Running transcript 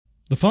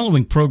The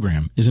following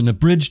program is an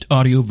abridged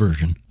audio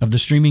version of the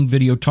streaming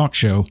video talk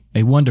show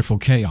A Wonderful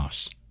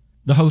Chaos.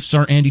 The hosts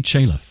are Andy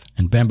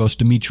and Bambos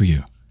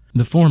Dimitriou.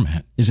 The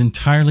format is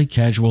entirely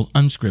casual,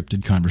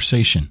 unscripted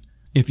conversation.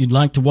 If you'd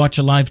like to watch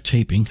a live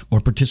taping or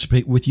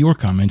participate with your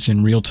comments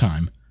in real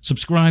time,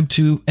 subscribe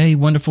to A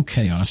Wonderful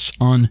Chaos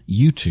on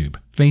YouTube,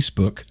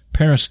 Facebook,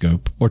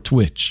 Periscope, or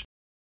Twitch.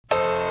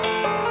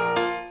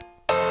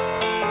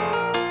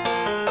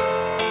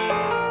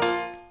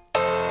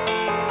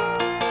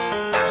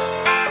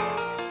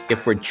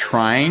 If we're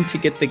trying to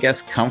get the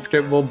guests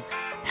comfortable,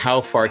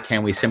 how far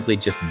can we simply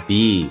just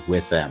be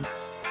with them,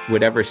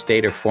 whatever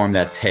state or form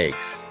that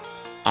takes?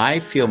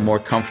 I feel more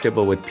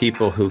comfortable with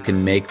people who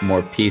can make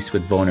more peace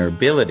with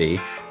vulnerability,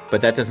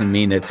 but that doesn't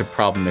mean it's a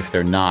problem if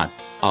they're not.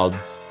 I'll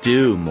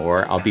do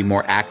more. I'll be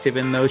more active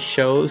in those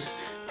shows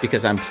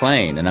because I'm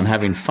playing and I'm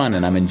having fun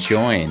and I'm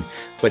enjoying.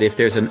 But if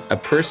there's a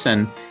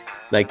person,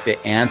 like the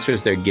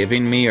answers they're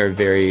giving me are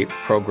very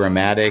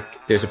programmatic,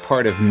 there's a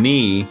part of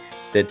me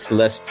that's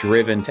less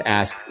driven to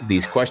ask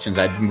these questions.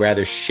 I'd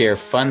rather share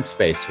fun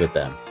space with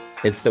them.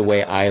 It's the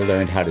way I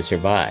learned how to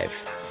survive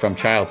from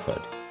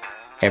childhood.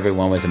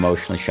 Everyone was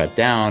emotionally shut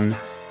down.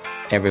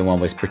 Everyone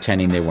was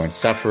pretending they weren't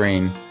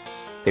suffering.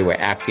 They were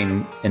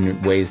acting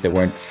in ways that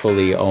weren't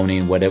fully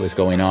owning what was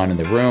going on in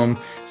the room.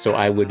 So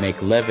I would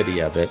make levity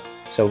of it.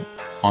 So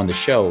on the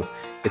show,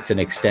 it's an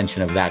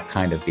extension of that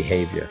kind of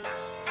behavior.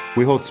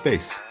 We hold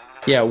space.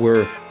 Yeah,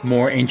 we're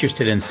more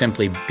interested in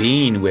simply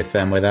being with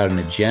them without an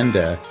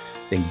agenda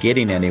than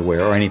getting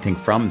anywhere or anything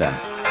from them.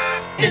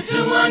 It's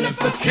a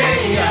wonderful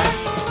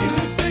chaos,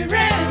 beautifully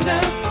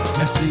random,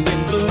 messy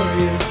and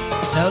glorious.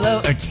 Solo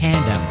or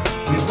tandem?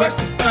 We work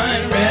to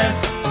find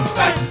rest and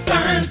fight to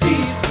find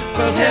peace.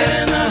 Both head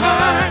and the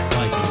heart,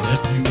 like a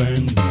nephew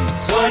and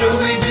niece. What are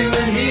we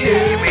doing here?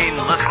 You mean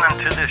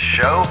listening to this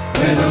show?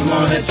 Where the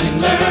more that you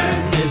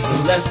learn is the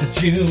less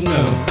that you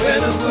know. Where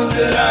the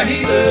wounded are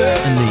healed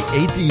and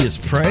the atheists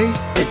pray.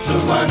 It's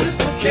a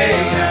wonderful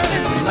chaos,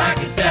 and we like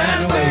it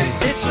that way.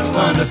 It's a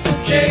wonderful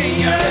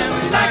chaos,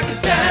 and we like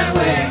it that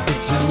way.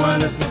 It's a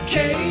wonderful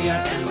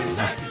chaos, and we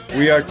like it that way.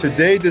 We are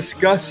today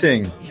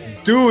discussing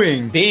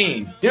doing.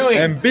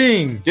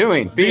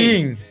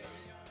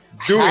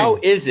 How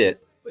is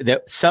it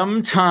that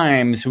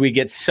sometimes we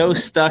get so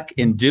stuck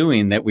in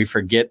doing that we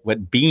forget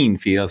what being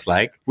feels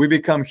like? We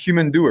become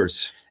human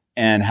doers.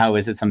 And how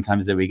is it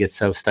sometimes that we get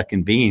so stuck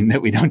in being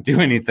that we don't do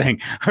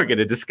anything? We're going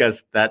to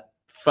discuss that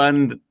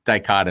fun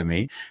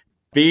dichotomy,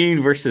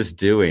 being versus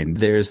doing.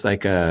 There's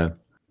like I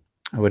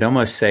would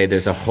almost say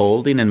there's a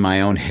holding in my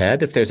own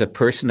head. If there's a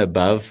person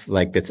above,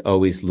 like that's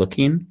always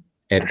looking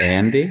at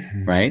Andy,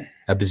 right?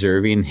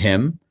 Observing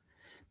him,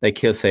 like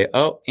he'll say,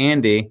 "Oh,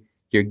 Andy,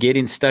 you're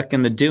getting stuck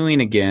in the doing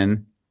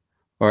again."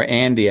 Or,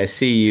 "Andy, I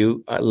see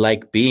you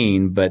like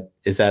being, but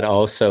is that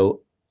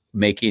also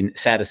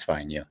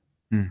satisfying you?"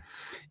 Mm.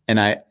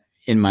 And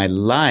in my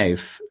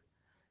life,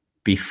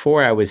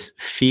 before I was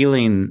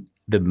feeling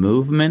the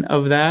movement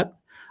of that,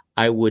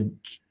 I would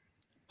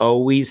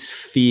always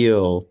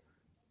feel,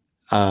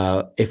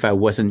 if I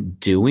wasn't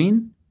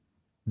doing,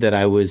 that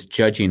I was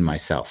judging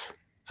myself.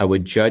 I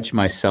would judge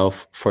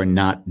myself for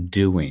not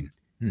doing.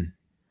 Hmm.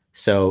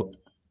 So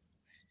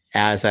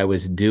as I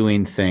was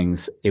doing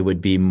things, it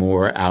would be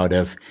more out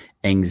of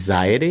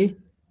anxiety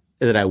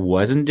that I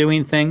wasn't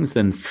doing things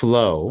than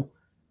flow.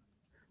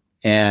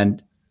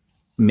 And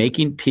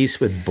making peace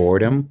with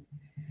boredom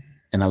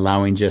and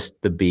allowing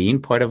just the being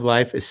part of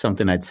life is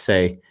something I'd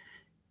say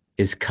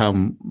is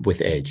come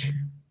with age.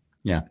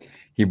 Yeah.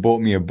 He bought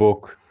me a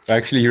book.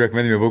 Actually, he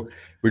recommended me a book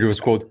which was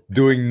called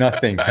Doing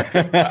Nothing.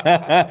 And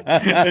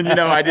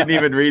I didn't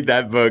even read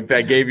that book.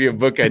 I gave you a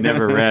book I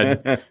never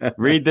read.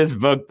 Read this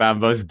book,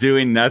 Bambos,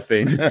 Doing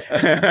Nothing.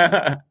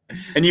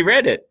 And you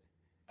read it.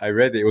 I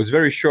read it. It was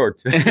very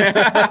short.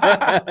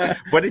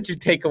 What did you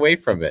take away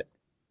from it?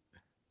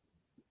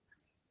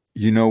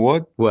 You know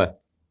what?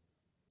 What?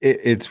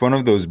 It's one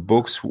of those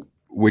books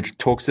which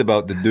talks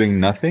about the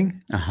doing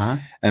nothing. Uh-huh.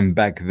 And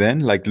back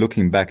then, like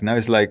looking back now,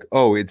 it's like,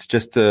 oh, it's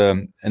just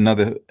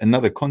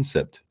another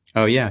concept.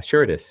 Oh yeah,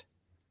 sure it is.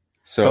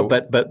 So,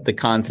 but the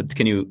concept.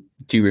 Do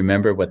you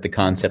remember what the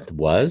concept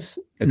was?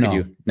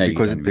 No,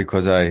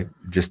 because I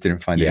just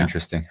didn't find it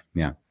interesting.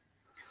 Yeah.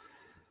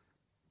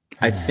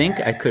 I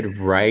think I could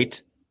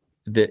write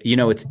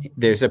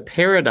there's a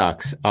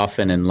paradox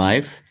often in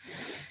life.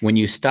 When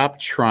you stop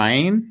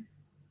trying,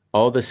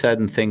 all of a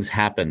sudden things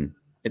happen.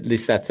 At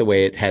least that's the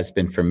way it has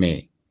been for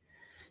me.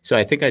 So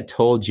I think I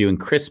told you in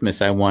Christmas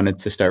I wanted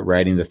to start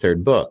writing the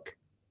third book.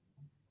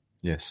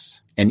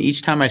 Yes. And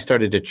each time I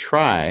started to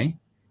try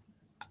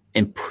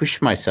and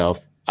push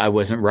myself, I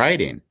wasn't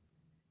writing.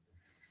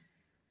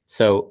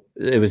 So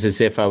it was as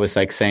if I was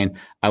like saying,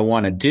 I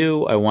want to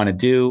do.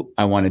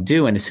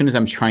 And as soon as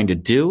I'm trying to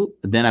do,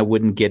 then I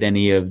wouldn't get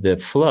any of the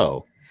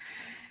flow.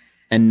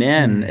 And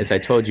then, as I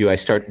told you, I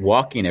start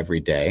walking every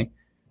day.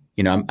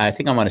 I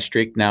think I'm on a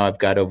streak now. I've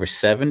got over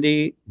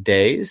 70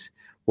 days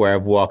where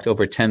I've walked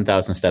over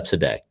 10,000 steps a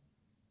day.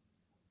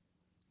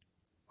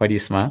 Why do you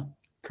smile?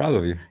 proud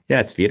of you.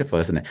 Yeah, it's beautiful,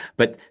 isn't it?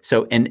 But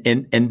so,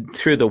 and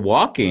through the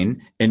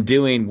walking and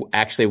doing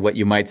actually what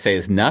you might say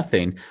is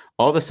nothing,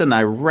 all of a sudden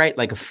I write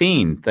like a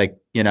fiend. Like,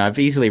 I've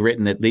easily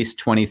written at least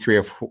 23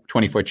 or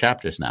 24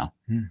 chapters now.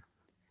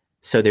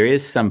 So there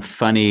is some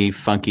funny,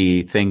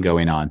 funky thing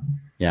going on.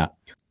 Yeah.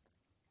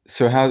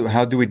 So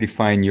how do we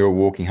define your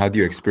walking? How do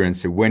you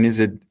experience it? When is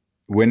it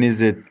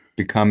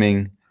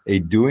becoming a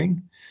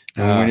doing?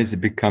 And when is it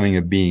becoming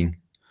a being?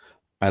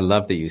 I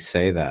love that you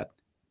say that.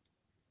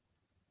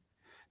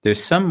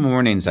 There's some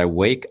mornings I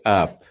wake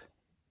up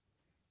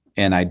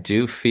and I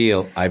do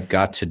feel I've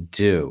got to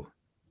do.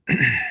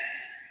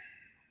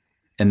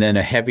 And then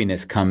a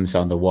heaviness comes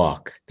on the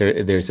walk.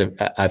 There's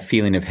a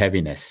feeling of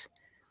heaviness.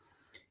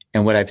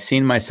 And what I've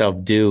seen myself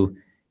do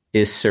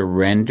is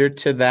surrender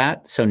to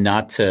that. So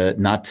not to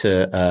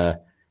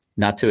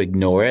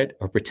ignore it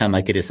or pretend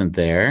like it isn't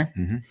there.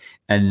 Mm-hmm.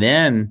 And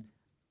then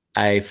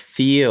I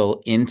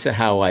feel into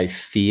how I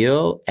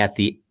feel at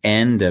the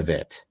end of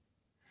it.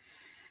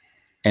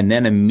 And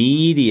then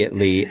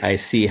immediately I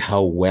see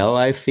how well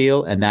I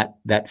feel. And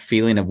that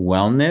feeling of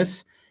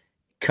wellness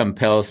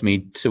compels me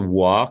to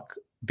walk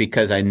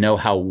because I know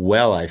how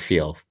well I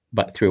feel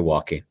through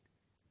walking.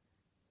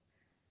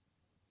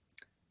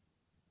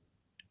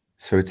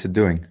 So it's a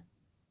doing.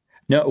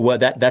 No, well,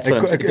 that's what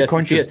I'm saying.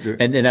 Conscious.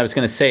 And then I was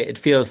going to say, it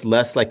feels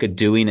less like a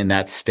doing in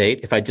that state.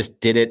 If I just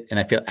did it and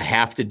I feel I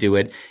have to do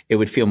it, it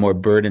would feel more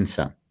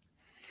burdensome.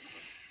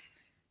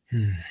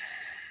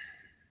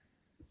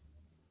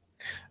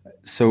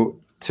 So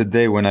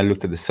today, when I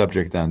looked at the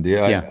subject, Andy,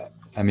 I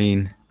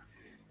mean,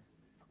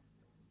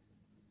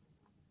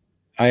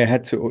 I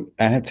had to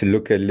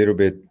look a little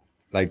bit,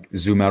 like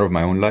zoom out of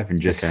my own life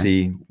and just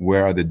see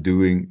where are the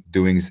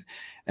doings,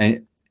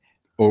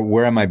 or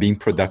where am I being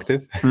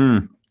productive?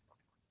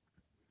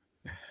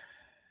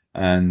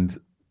 And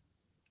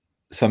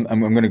so I'm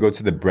going to go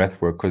to the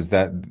breath work because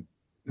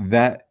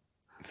that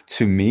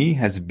to me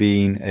has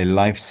been a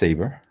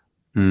lifesaver.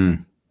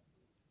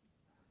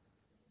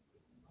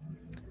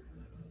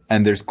 And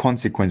there's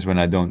consequence when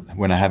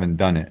I haven't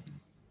done it.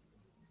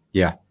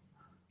 Yeah.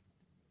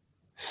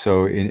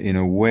 So in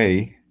a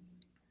way,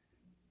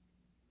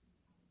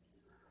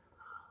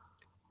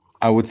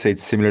 I would say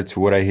it's similar to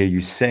what I hear you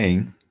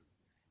saying.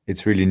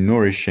 It's really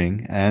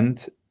nourishing,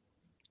 and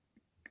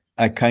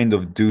I kind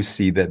of do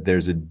see that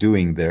there's a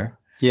doing there.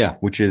 Yeah.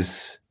 Which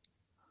is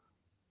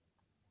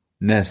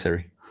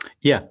necessary.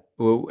 Yeah.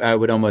 Well, I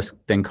would almost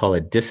then call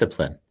it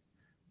discipline.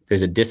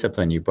 There's a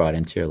discipline you brought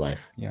into your life.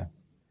 Yeah.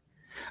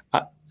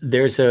 I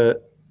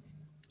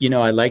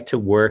like to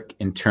work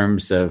in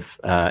terms of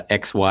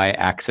XY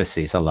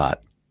axes a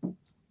lot.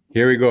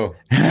 Here we go.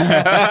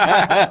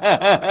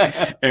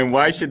 And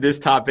why should this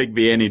topic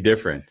be any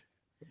different?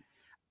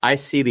 I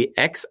see the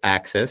X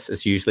axis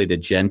as usually the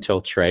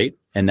gentle trait,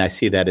 and I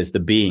see that as the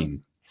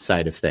being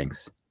side of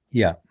things.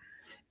 Yeah.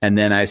 And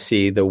then I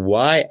see the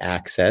Y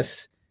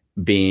axis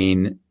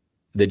being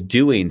the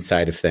doing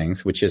side of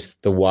things, which is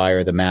the Y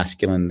or the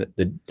masculine,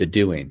 the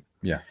doing.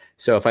 Yeah.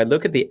 So if I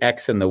look at the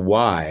X and the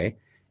Y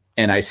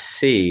and I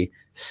see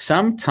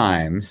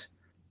sometimes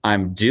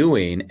I'm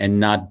doing and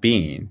not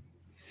being.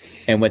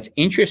 And what's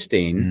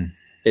interesting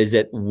is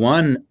that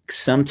one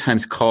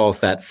sometimes calls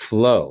that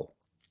flow.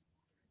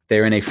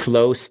 They're in a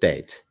flow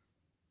state.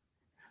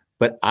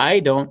 But I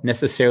don't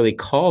necessarily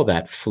call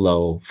that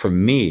flow for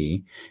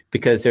me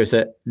because there's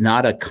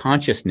not a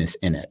consciousness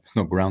in it. It's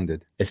not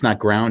grounded. It's not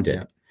grounded.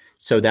 Yeah.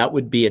 So that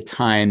would be a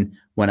time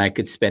when I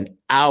could spend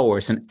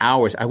hours and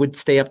hours. I would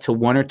stay up till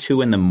 1 or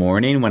 2 in the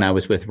morning when I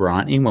was with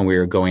Ronnie, when we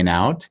were going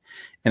out.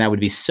 And I would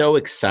be so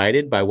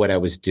excited by what I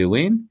was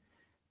doing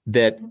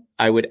that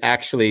I would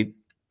actually,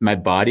 my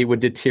body would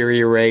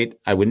deteriorate.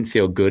 I wouldn't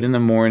feel good in the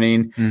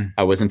morning.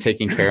 I wasn't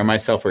taking care of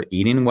myself or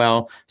eating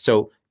well.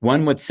 So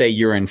one would say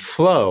you're in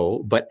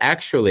flow, but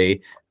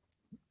actually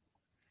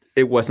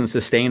it wasn't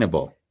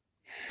sustainable.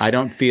 I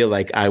don't feel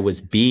like I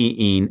was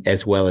being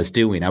as well as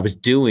doing. I was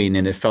doing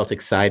and it felt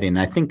exciting.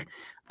 I think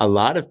a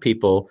lot of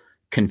people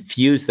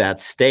confuse that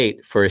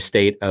state for a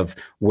state of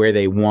where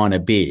they want to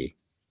be.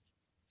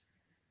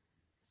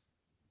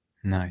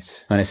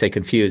 Nice. When I say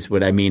confused,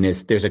 what I mean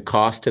is there's a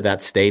cost to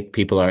that state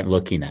people aren't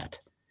looking at,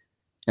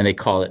 and they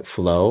call it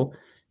flow.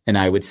 And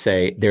I would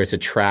say there's a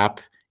trap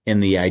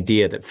in the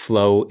idea that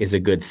flow is a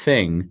good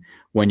thing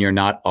when you're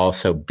not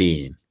also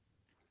being.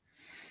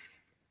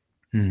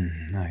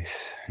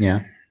 Nice.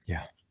 Yeah.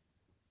 Yeah.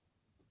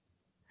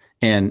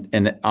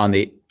 And on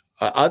the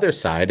other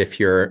side, if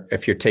you're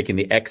taking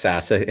the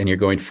x-axis and you're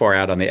going far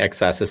out on the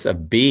x-axis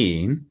of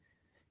being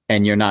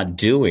and you're not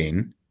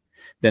doing,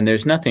 then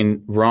there's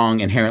nothing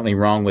inherently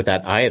wrong with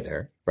that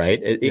either,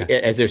 right?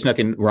 As there's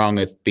nothing wrong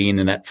with being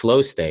in that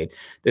flow state,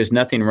 there's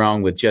nothing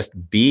wrong with just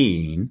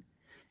being.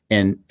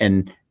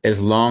 And as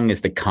long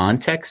as the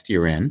context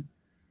you're in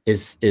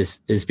is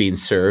being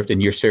served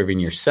and you're serving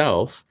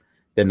yourself,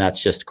 then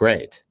that's just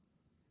great.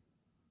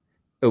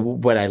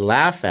 What I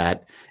laugh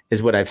at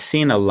is what I've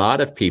seen a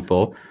lot of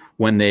people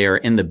when they are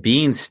in the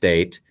being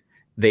state,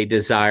 they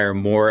desire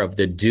more of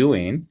the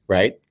doing,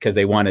 right? Because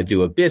they want to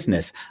do a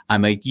business.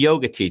 I'm a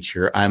yoga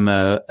teacher. I'm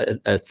a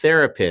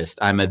therapist.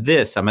 I'm a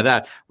this, I'm a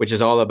that, which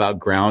is all about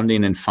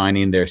grounding and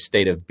finding their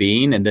state of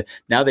being. And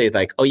now they're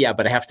like, oh yeah,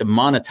 but I have to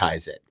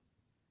monetize it.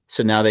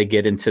 So now they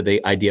get into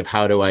the idea of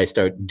how do I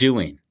start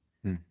doing?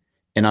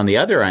 And on the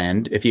other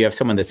end, if you have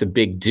someone that's a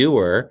big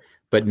doer,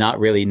 but not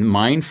really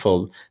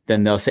mindful,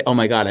 then they'll say, oh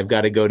my God, I've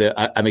got to go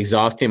to, I'm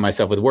exhausting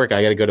myself with work.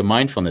 I got to go to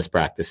mindfulness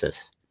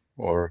practices.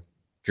 Or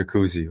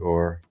jacuzzi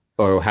or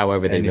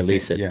however they anything,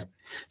 release it. Yeah.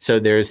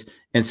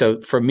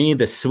 So for me,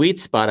 the sweet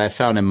spot I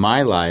found in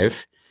my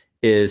life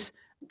is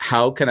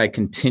how can I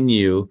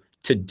continue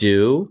to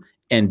do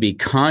and be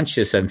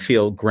conscious and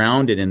feel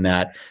grounded in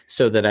that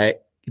so that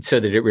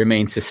it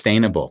remains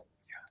sustainable.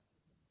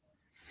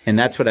 Yeah. And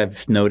that's what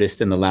I've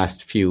noticed in the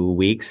last few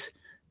weeks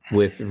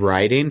with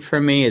writing. For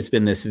me, it's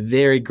been this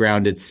very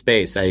grounded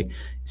space.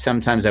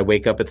 Sometimes I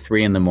wake up at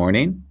 3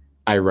 a.m,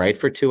 I write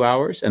for 2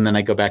 hours, and then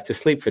I go back to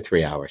sleep for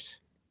 3 hours.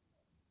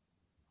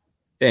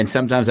 And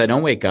sometimes I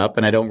don't wake up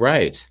and I don't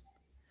write.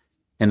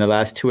 In the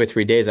last 2 or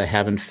 3 days, I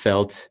haven't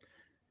felt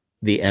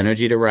the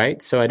energy to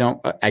write. So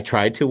I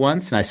tried to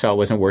once and I saw it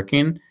wasn't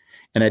working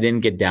and I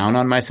didn't get down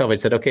on myself. I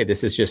said, okay,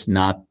 this is just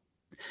not,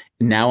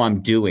 now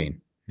I'm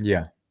doing.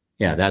 Yeah.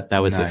 Yeah. That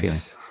was the feeling.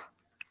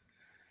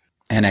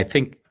 And I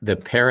think the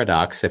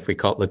paradox, if we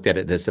looked at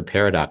it as a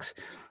paradox,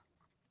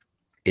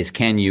 is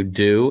can you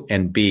do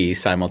and be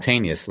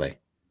simultaneously?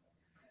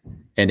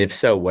 And if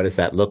so, what does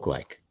that look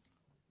like?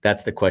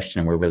 That's the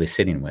question we're really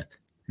sitting with.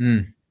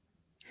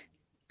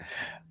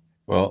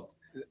 Well,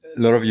 a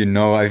lot of you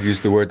know I've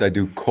used the word, I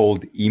do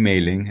cold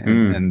emailing,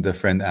 and the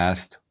friend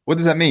asked, what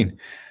does that mean?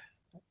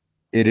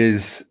 It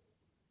is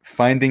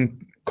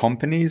finding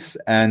companies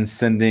and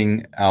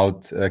sending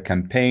out a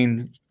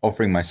campaign,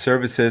 offering my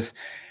services.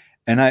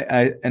 And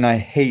I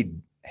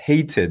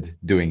hated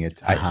doing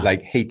it. I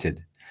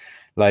hated.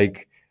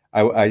 Like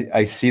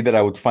I see that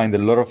I would find a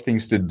lot of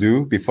things to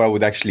do before I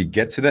would actually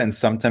get to that. And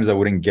sometimes I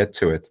wouldn't get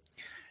to it.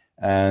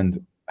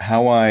 And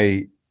how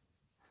I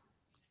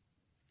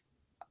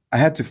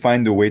had to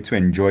find a way to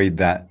enjoy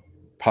that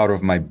part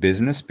of my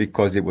business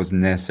because it was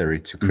necessary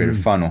to create a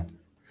funnel.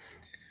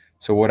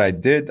 So what I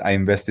did, I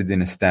invested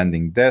in a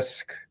standing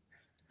desk.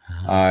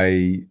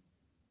 I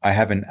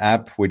have an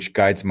app which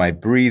guides my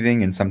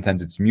breathing, and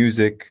sometimes it's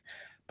music.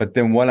 But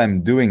then while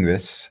I'm doing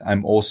this,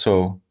 I'm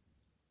also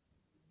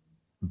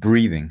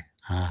breathing.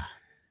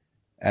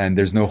 And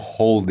there's no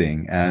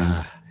holding.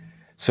 And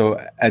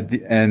so at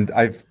the end,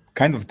 I've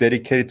kind of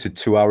dedicated to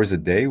 2 hours a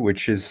day,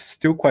 which is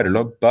still quite a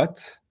lot,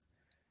 but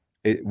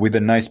with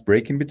a nice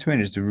break in between,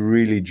 it's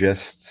really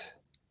just,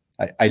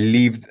 I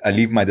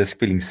leave my desk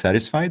feeling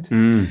satisfied.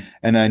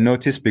 And I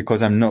notice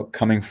because I'm not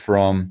coming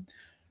from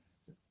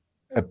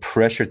a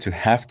pressure to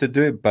have to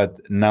do it, but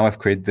now I've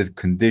created the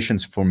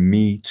conditions for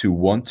me to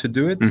want to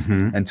do it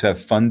and to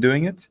have fun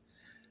doing it,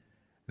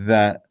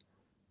 that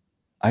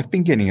I've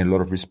been getting a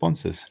lot of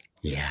responses.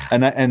 Yeah.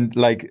 And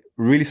like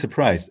really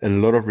surprised, a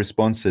lot of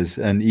responses.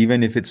 And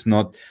even if it's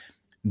not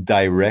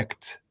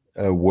direct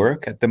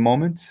work at the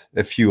moment,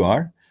 a few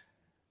are,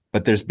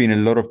 but there's been a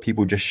lot of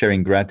people just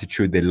sharing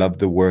gratitude. They love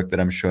the work that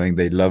I'm showing.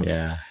 They love.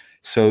 Yeah.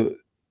 So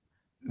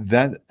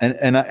that,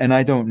 and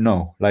I don't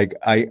know, like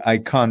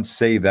I can't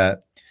say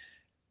that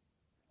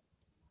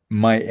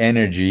my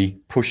energy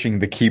pushing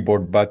the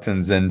keyboard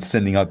buttons and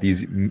sending out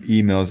these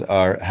emails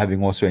are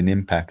having also an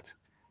impact.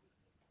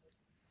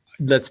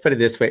 Let's put it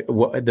this way.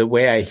 The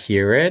way I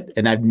hear it,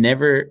 and I've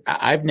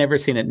never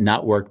seen it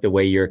not work the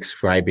way you're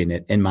describing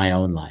it in my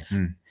own life.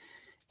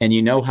 And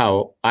you know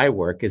how I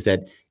work is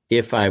that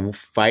if I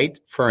fight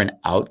for an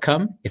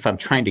outcome, if I'm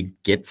trying to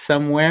get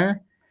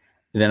somewhere,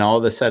 then all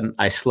of a sudden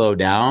I slow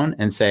down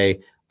and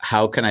say,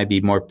 how can I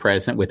be more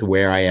present with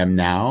where I am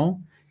now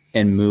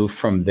and move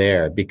from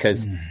there?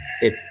 Because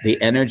if the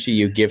energy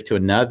you give to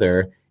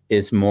another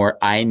is more,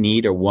 I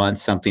need or want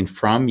something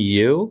from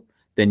you,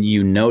 then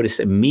you notice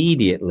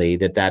immediately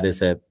that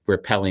is a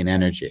repelling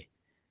energy.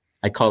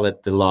 I call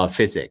it the law of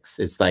physics.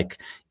 It's like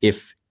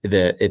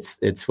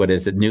it's what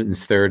is it?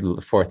 Newton's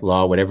fourth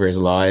law, whatever his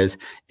law is,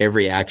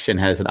 every action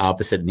has an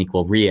opposite and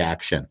equal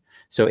reaction.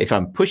 So if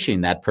I'm pushing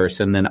that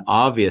person, then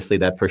obviously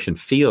that person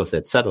feels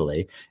it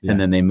subtly, and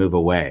then they move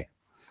away.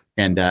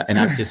 And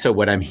so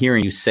what I'm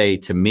hearing you say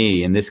to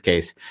me in this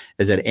case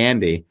is that,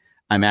 Andy,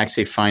 I'm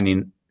actually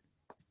finding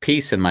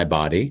peace in my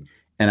body,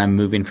 and I'm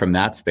moving from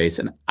that space.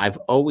 And I've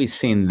always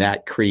seen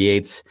that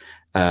creates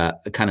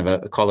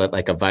call it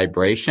like a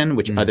vibration,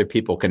 which other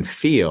people can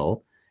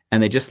feel,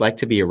 and they just like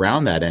to be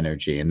around that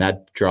energy, and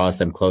that draws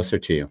them closer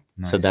to you.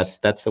 Nice. So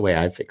that's the way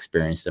I've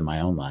experienced in my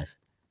own life.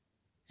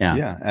 Yeah.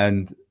 Yeah.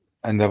 And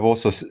I've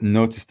also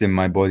noticed in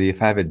my body,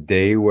 if I have a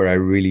day where I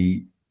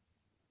really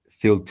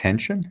feel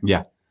tension,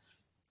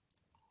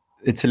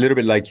 it's a little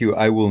bit like you.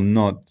 I will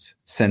not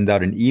send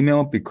out an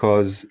email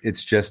because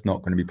it's just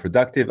not going to be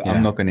productive. Yeah.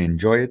 I'm not going to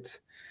enjoy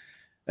it.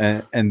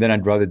 And then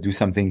I'd rather do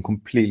something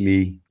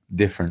completely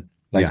different,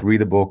 like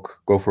read a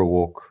book, go for a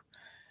walk.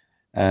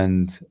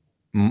 And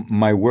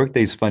my work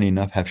days, funny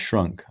enough, have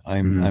shrunk.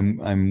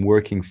 I'm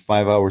working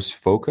 5 hours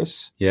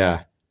focus.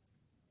 Yeah.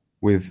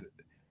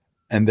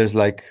 And there's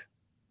like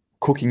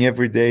cooking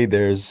every day.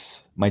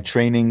 There's my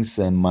trainings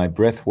and my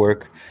breath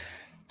work.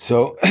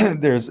 So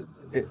there's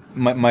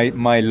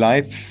my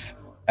life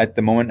at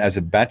the moment as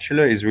a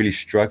bachelor is really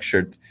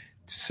structured to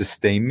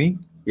sustain me.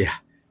 Yeah.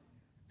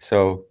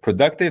 So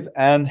productive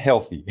and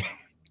healthy.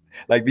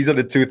 Like these are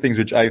the two things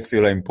which I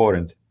feel are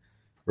important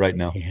right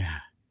now. Yeah.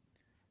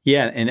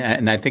 Yeah.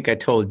 And I think I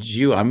told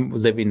you I'm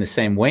living the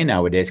same way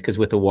nowadays, because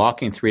with the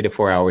walking 3 to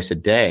 4 hours a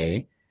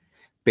day,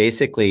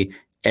 basically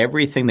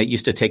everything that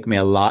used to take me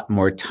a lot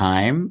more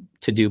time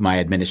to do my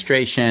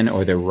administration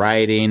or the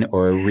writing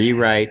or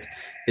rewrite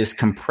is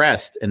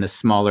compressed in a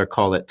smaller,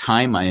 call it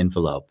time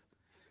envelope.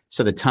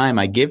 So the time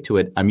I give to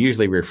it, I'm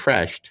usually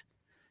refreshed,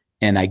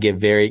 and I give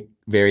very,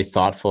 very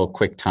thoughtful,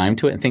 quick time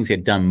to it, and things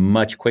get done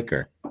much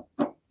quicker.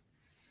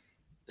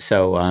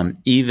 So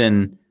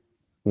even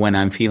when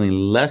I'm feeling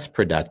less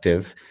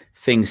productive,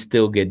 things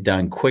still get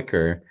done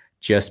quicker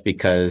just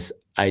because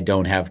I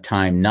don't have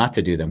time not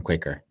to do them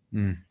quicker.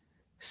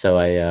 So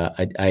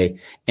I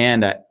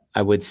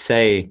would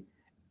say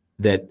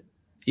that,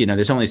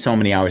 there's only so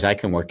many hours I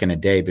can work in a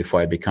day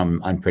before I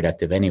become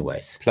unproductive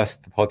anyways. Plus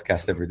the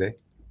podcast every day.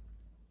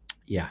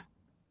 Yeah.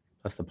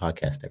 Plus the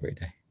podcast every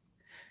day.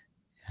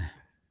 Yeah.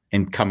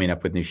 And coming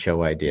up with new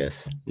show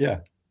ideas. Yeah.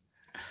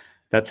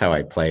 That's how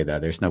I play, though.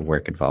 There's no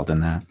work involved in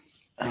that.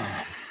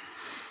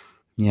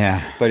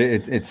 Yeah. But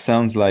it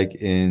sounds like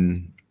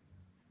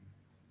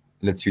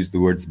let's use the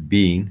words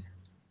being,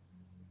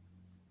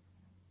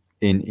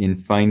 in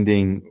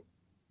finding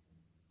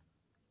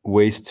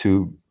ways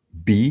to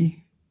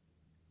be,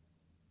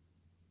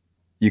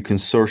 you can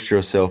source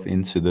yourself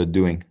into the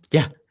doing.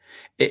 Yeah.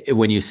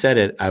 When you said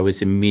it, I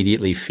was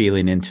immediately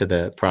feeling into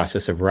the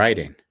process of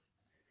writing.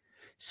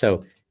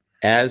 So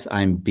as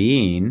I'm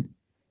being,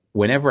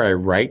 whenever I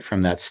write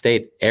from that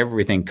state,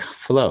 everything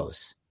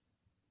flows.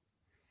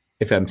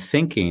 If I'm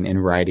thinking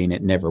and writing,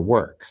 it never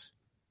works.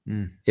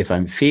 If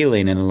I'm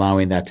feeling and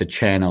allowing that to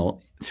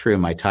channel through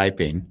my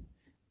typing,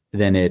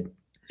 then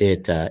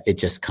it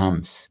just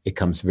comes. It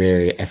comes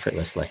very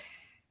effortlessly.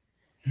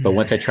 But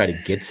once I try to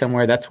get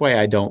somewhere, that's why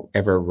I don't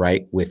ever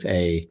write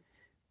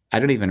I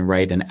don't even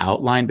write an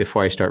outline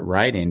before I start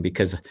writing,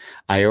 because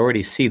I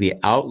already see the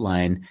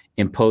outline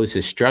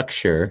imposes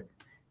structure,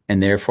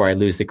 and therefore I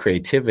lose the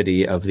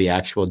creativity of the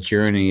actual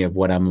journey of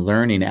what I'm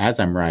learning as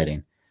I'm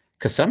writing.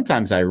 Because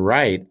sometimes I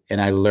write and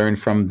I learn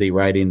from the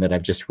writing that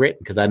I've just written,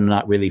 because I'm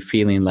not really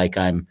feeling like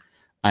I'm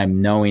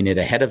knowing it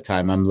ahead of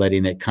time. I'm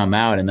letting it come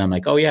out, and I'm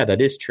like, oh yeah,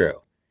 that is true.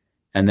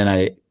 And then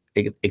I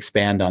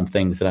expand on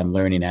things that I'm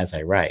learning as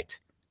I write.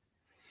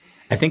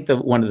 I think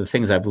one of the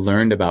things I've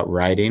learned about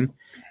writing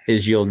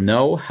is you'll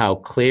know how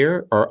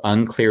clear or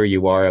unclear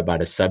you are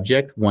about a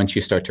subject once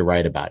you start to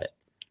write about it.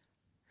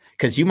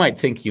 Because you might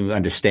think you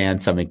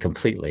understand something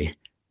completely,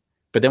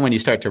 but then when you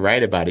start to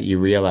write about it, you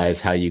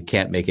realize how you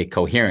can't make it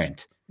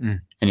coherent.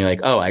 And you're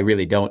like, oh, I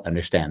really don't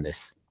understand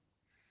this.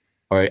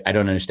 Or I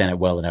don't understand it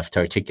well enough to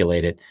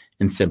articulate it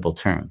in simple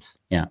terms.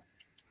 Yeah.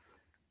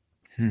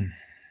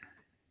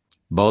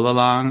 Bowl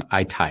along,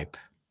 I type.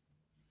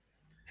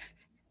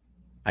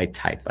 I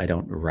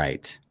don't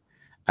write.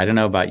 I don't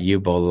know about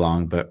you, Bowl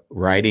along, but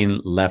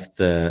writing left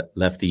the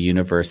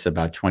universe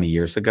about 20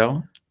 years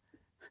ago.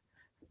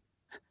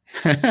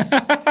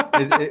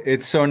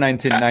 It's so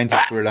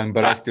 1990s,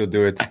 but I still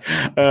do it.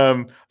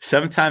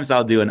 Sometimes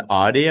I'll do an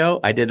audio.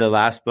 I did the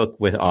last book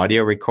with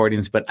audio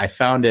recordings, but I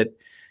found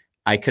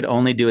I could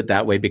only do it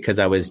that way because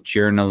I was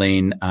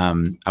journaling.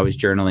 I was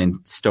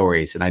journaling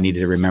stories, and I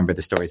needed to remember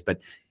the stories. But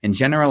in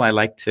general, I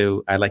like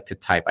to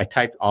type. I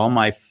typed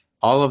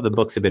all of the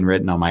books have been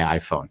written on my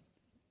iPhone.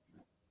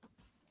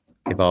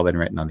 They've all been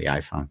written on the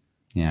iPhone.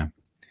 Yeah.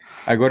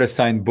 I got a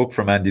signed book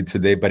from Andy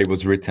today, but it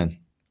was written.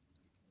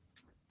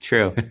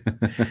 True.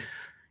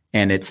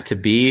 And it's to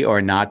be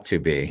or not to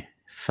be.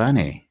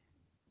 Funny.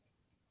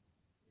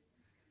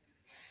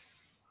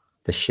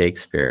 The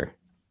Shakespeare.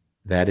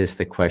 That is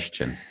the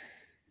question.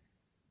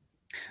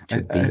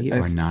 To be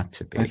or not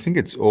to be. I think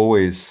it's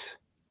always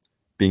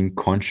being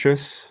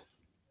conscious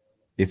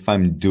if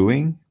I'm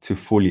doing to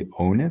fully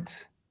own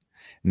it.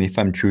 And if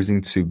I'm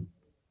choosing to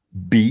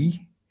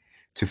be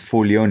to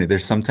fully own it.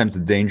 There's sometimes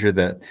the danger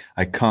that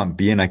I can't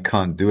be and I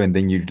can't do. And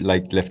then you're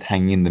like left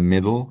hanging in the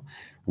middle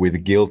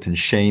with guilt and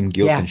shame.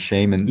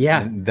 And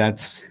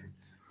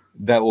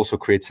that also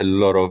creates a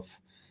lot of,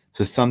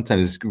 so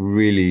sometimes it's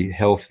really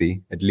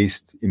healthy, at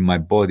least in my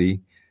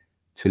body,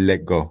 to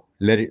let go,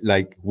 let it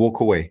like walk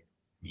away.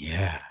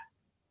 Yeah.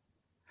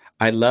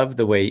 I love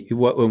the way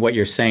what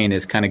you're saying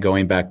is kind of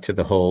going back to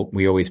the whole,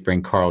 we always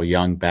bring Carl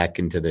Jung back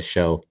into the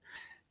show.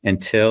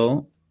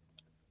 Until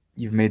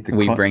you've made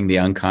we bring the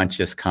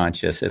unconscious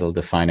conscious, it'll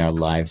define our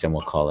lives and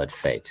we'll call it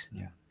fate.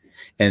 Yeah.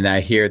 And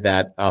I hear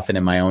that often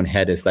in my own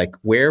head is like,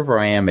 wherever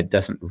I am, it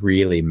doesn't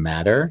really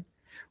matter.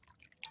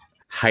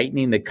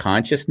 Heightening the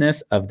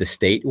consciousness of the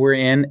state we're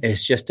in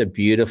is just a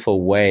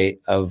beautiful way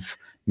of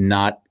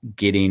not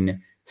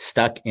getting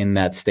stuck in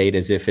that state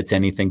as if it's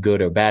anything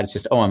good or bad. It's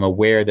just, I'm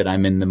aware that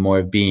I'm in the more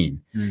of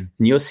being. And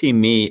you'll see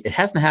me, it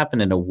hasn't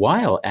happened in a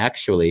while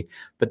actually,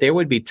 but there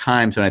would be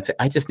times when I'd say,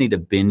 I just need to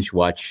binge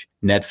watch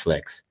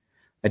Netflix.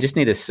 I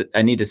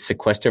need to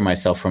sequester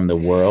myself from the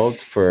world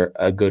for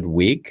a good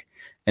week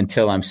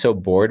until I'm so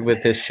bored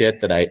with this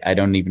shit that I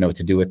don't even know what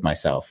to do with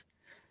myself.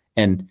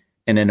 And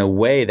in a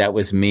way, that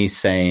was me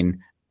saying,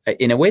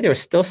 in a way, there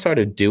was still sort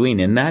of doing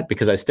in that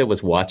because I still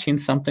was watching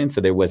something. So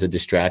there was a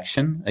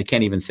distraction. I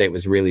can't even say it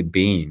was really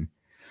being,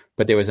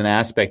 but there was an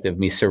aspect of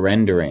me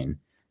surrendering.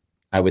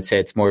 I would say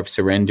it's more of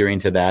surrendering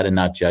to that and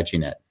not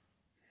judging it.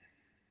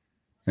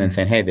 And then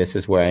saying, hey, this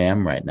is where I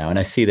am right now. And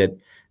I see that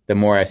the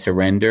more I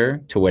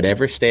surrender to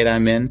whatever state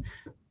I'm in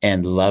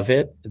and love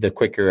it, the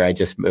quicker I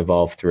just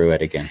evolve through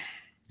it again.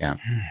 Yeah.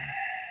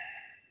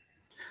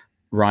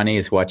 Ronnie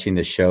is watching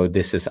the show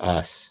This Is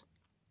Us.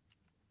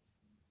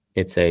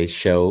 It's a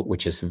show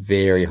which is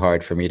very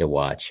hard for me to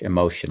watch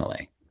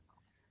emotionally.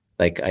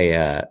 Like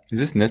is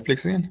this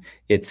Netflix again?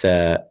 It's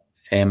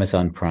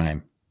Amazon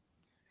Prime.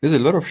 There's a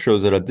lot of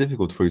shows that are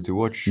difficult for you to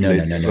watch. No.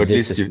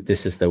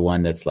 This is the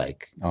one that's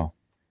like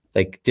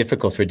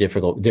difficult for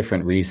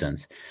different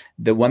reasons.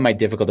 The one might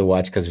difficult to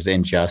watch because there's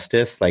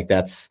injustice. Like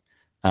that's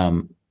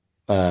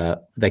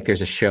like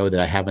there's a show that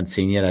I haven't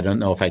seen yet. I don't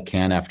know if I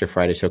can after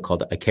Friday's show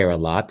called I Care a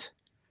Lot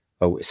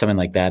or something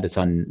like that. It's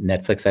on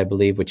Netflix, I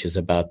believe, which is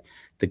about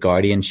the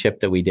guardianship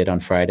that we did on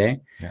Friday.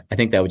 Yeah. I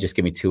think that would just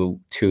get me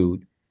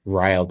too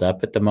riled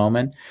up at the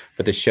moment.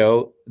 But the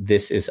show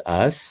This Is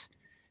Us,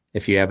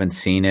 if you haven't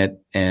seen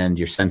it and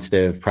you're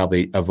sensitive,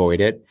 probably avoid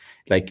it.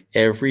 Like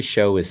every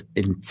show is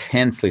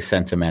intensely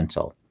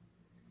sentimental,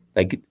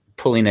 like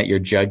pulling at your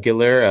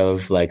jugular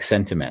of like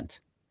sentiment.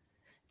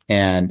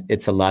 And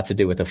it's a lot to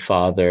do with a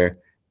father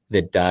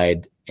that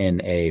died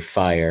in a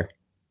fire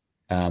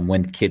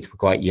when kids were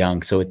quite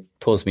young. So it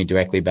pulls me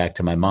directly back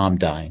to my mom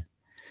dying.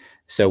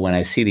 So when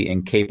I see the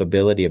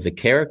incapability of the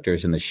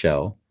characters in the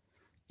show,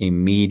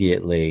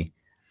 immediately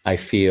I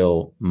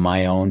feel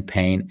my own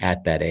pain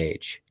at that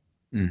age.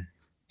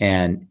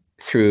 And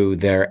through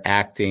their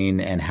acting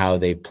and how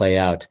they play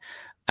out,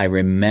 I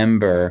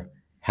remember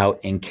how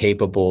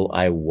incapable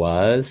I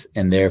was.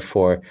 And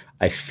therefore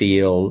I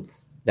feel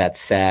that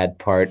sad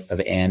part of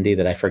Andy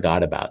that I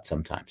forgot about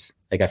sometimes.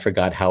 Like I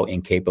forgot how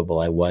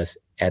incapable I was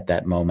at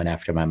that moment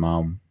after my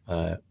mom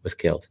was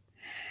killed.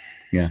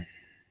 Yeah.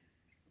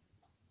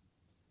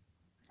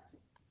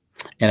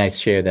 And I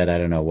share that, I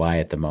don't know why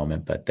at the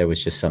moment, but there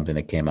was just something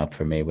that came up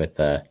for me with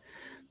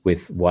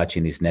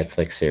watching these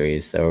Netflix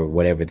series or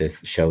whatever the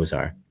shows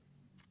are.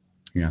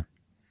 Yeah.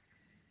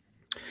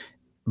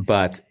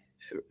 But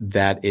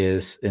that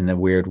is, in a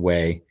weird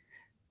way,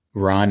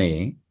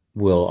 Ronnie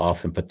will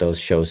often put those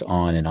shows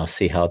on and I'll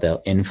see how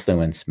they'll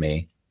influence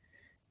me.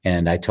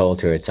 And I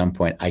told her at some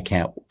point, I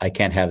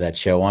can't have that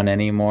show on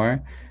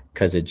anymore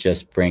because it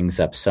just brings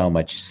up so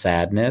much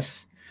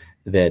sadness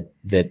that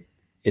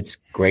it's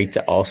great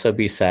to also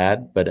be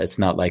sad, but it's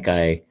not like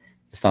I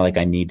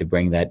need to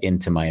bring that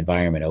into my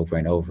environment over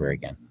and over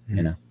again,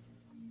 you know?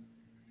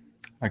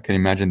 I can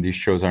imagine these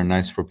shows are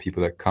nice for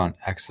people that can't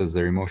access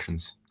their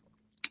emotions.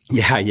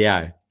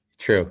 Yeah,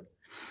 true.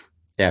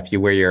 Yeah, if you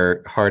wear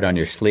your heart on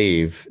your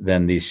sleeve,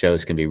 then these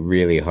shows can be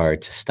really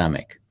hard to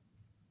stomach.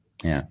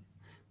 Yeah.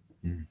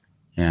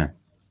 Yeah.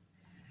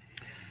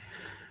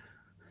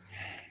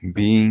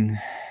 Being,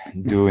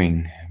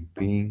 doing.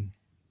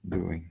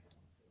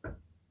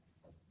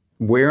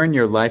 Where in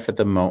your life at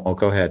the moment? Oh,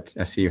 go ahead.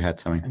 I see you had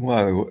something.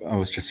 Well, I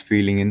was just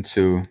feeling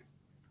into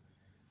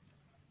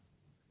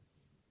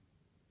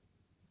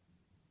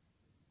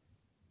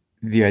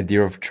the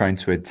idea of trying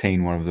to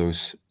attain one of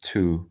those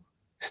two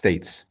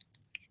states.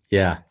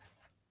 Yeah.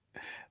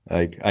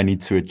 Like I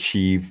need to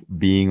achieve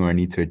being or I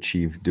need to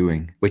achieve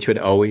doing. Which would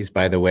always,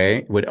 by the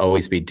way,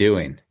 be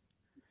doing.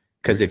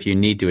 Because if you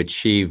need to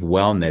achieve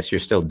wellness, you're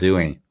still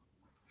doing.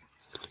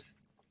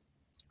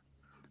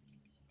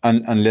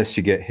 Unless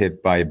you get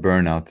hit by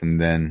burnout and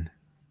then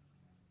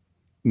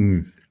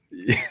then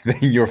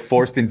you're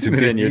forced into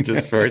being. Then you're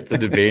just forced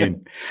into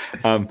being.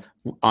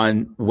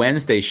 On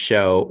Wednesday's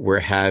show, we're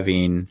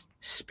having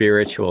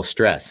spiritual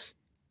stress.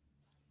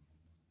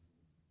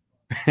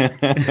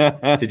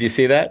 Did you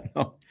see that?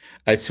 No.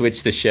 I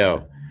switched the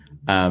show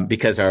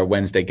because our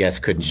Wednesday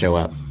guest couldn't show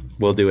up.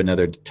 We'll do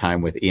another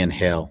time with Ian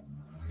Hale.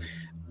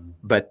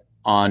 But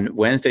on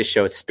Wednesday's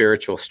show, it's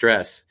spiritual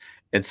stress.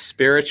 And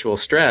spiritual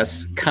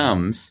stress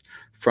comes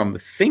from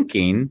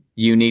thinking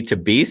you need to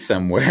be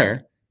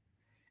somewhere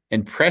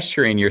and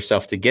pressuring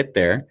yourself to get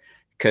there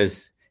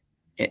because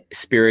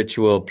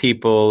spiritual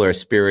people or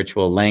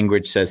spiritual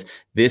language says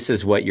this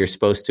is what you're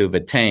supposed to have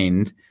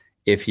attained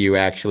if you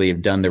actually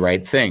have done the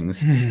right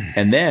things.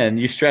 And then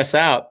you stress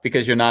out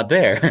because you're not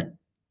there.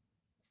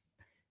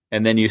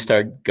 And then you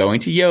start going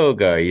to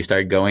yoga, you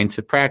start going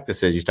to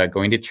practices, you start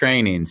going to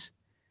trainings,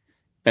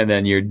 and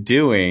then you're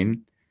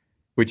doing,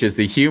 which is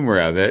the humor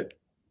of it,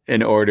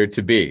 in order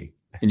to be.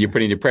 And you're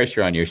putting the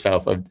pressure on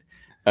yourself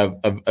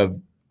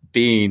of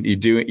being,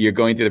 you're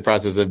going through the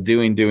process of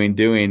doing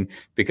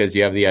because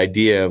you have the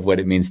idea of what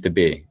it means to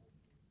be.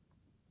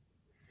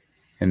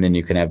 And then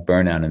you can have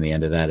burnout in the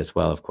end of that as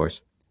well, of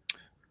course.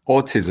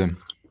 Autism.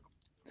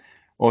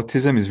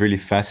 Autism is really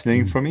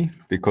fascinating for me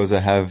because I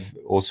have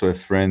also a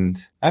friend.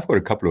 I've got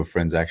a couple of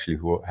friends actually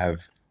who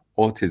have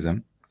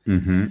autism.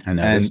 I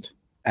noticed.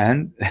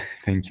 And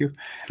thank you.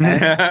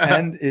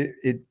 And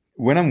it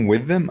when I'm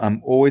with them,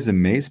 I'm always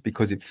amazed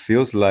because it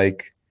feels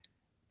like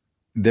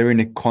they're in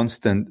a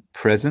constant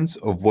presence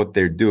of what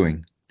they're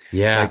doing.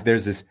 Yeah. Like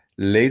there's this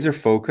laser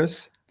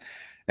focus.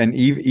 And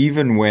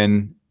even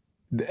when,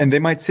 and they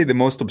might say the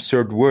most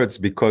absurd words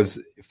because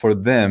for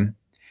them,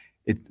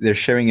 they're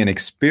sharing an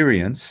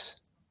experience.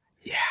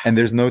 Yeah. And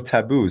there's no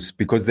taboos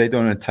because they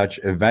don't attach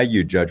a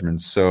value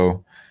judgment.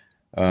 So,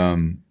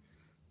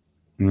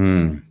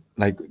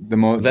 like the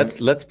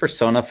most. Let's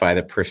personify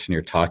the person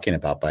you're talking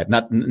about by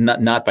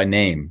not by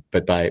name,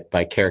 but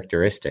by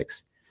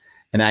characteristics.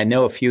 And I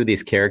know a few of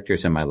these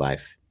characters in my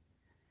life.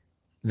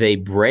 They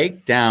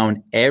break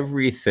down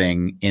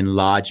everything in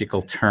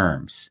logical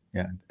terms.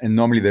 Yeah, and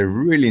normally they're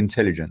really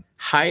intelligent,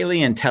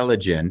 highly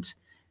intelligent,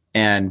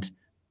 and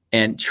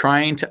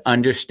trying to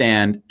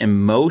understand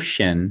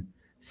emotion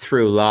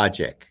through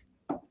logic,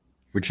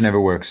 which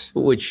never works.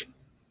 Not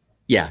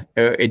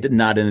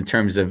in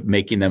terms of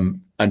making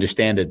them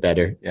understand it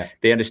better. Yeah,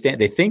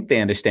 they think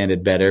they understand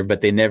it better,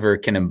 but they never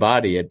can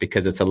embody it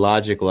because it's a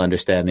logical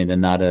understanding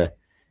and not a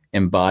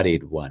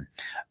embodied one.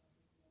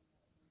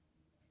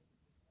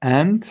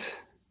 And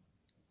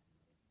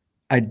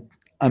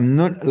I'm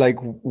not like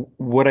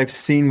what I've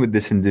seen with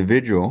this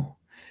individual.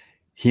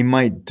 He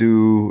might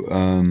do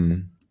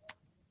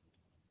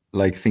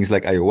like things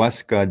like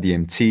ayahuasca,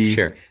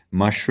 DMT,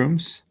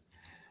 mushrooms,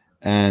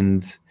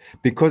 and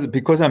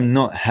because I'm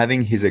not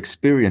having his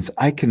experience,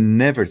 I can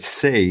never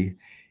say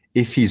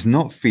if he's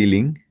not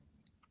feeling,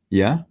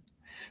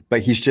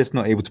 but he's just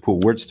not able to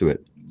put words to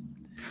it.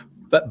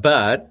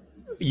 But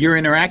you're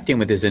interacting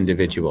with this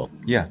individual.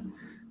 Yeah.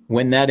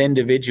 When that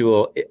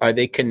individual, are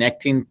they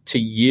connecting to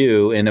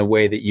you in a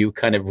way that you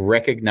kind of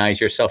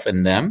recognize yourself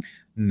in them?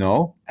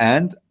 No.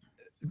 And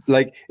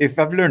like, if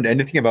I've learned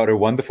anything about a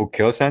wonderful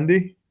chaos,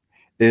 Andy,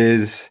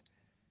 is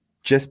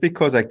just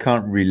because I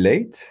can't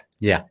relate,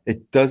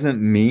 it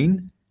doesn't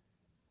mean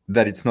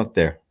that it's not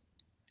there.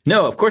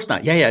 No, of course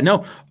not. Yeah.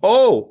 No.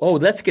 Oh,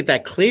 let's get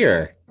that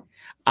clear.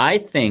 I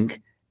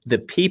think the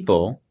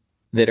people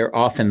that are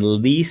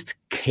often least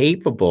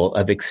capable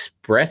of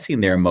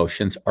expressing their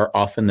emotions are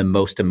often the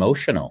most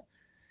emotional.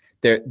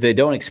 They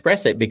don't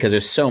express it because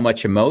there's so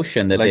much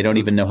emotion that they don't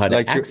even know how to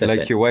access it.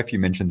 Like your wife you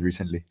mentioned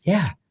recently.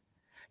 Yeah.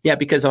 Yeah,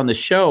 because on the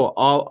show,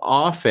 I'll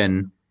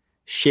often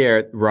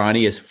share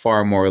Ronnie is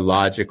far more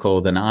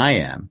logical than I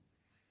am.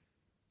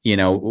 You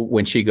know,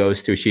 when she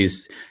goes through,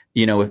 she's,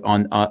 you know,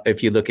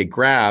 if you look at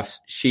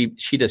graphs, she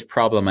does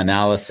problem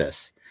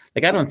analysis.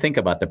 Like, I don't think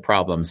about the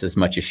problems as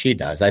much as she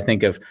does. I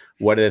think of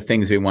what are the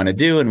things we want to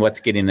do and what's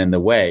getting in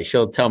the way.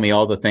 She'll tell me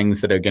all the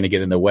things that are going to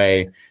get in the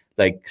way,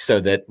 like so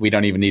that we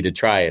don't even need to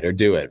try it or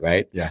do it,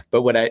 right? Yeah.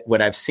 But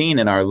what I've seen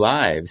in our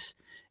lives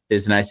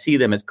is, and I see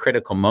them as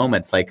critical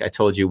moments, like I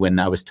told you when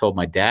I was told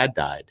my dad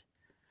died,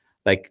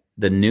 like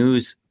the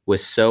news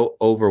was so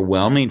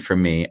overwhelming for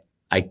me,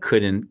 I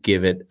couldn't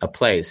give it a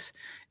place.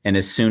 And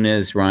as soon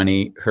as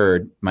Ronnie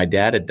heard my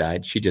dad had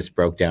died, she just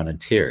broke down in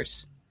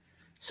tears.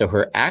 So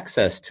her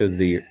access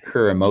to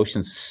her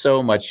emotions is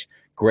so much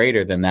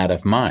greater than that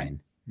of mine.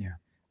 Yeah,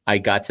 I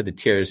got to the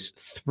tears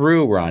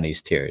through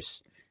Ronnie's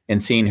tears,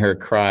 and seeing her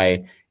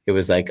cry, it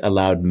was like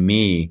allowed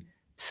me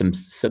some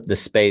the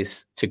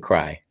space to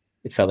cry.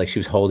 It felt like she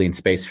was holding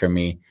space for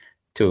me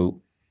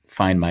to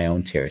find my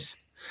own tears.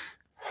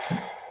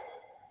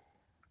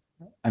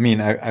 I mean,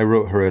 I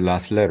wrote her a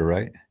last letter,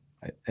 right?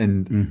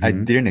 And I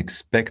didn't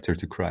expect her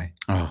to cry.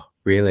 Oh,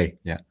 really?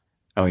 Yeah.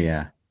 Oh,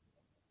 yeah.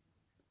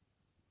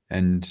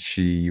 And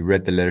she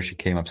read the letter. She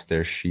came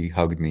upstairs. She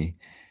hugged me,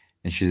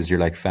 and she says, "You're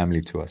like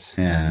family to us."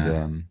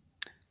 Yeah. And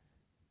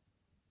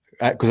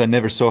because I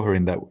never saw her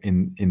in that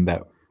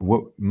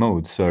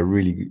mode, so I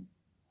really,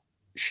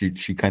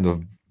 she kind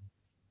of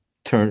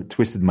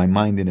twisted my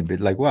mind in a bit.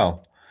 Like,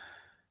 wow,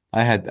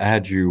 I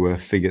had you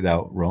figured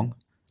out wrong.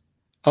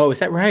 Oh, is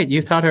that right?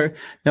 You thought her?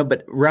 No,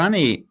 but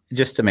Ronnie,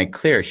 just to make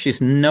clear,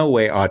 she's no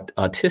way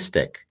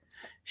autistic.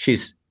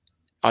 She's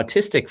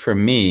autistic for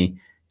me.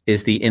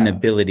 Is the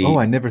inability.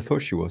 I never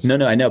thought she was. No,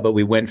 I know, but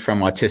we went from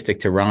autistic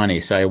to Ronnie,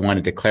 so I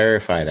wanted to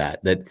clarify that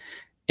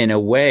in a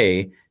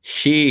way,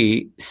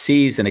 she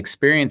sees and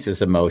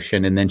experiences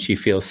emotion, and then she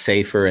feels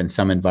safer in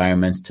some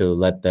environments to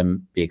let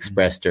them be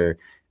expressed or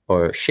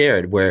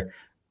shared, where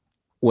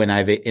when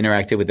I've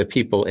interacted with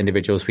the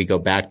individuals we go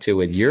back to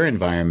with your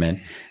environment,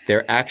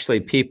 they're actually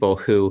people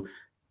who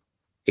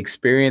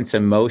experience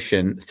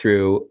emotion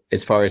through,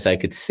 as far as I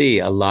could see,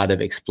 a lot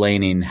of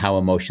explaining how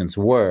emotions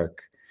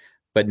work,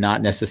 but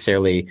not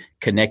necessarily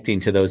connecting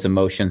to those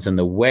emotions in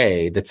the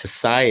way that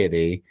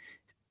society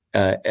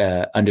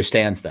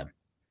understands them.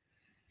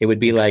 It would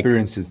be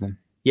experiences them.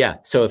 Yeah.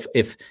 So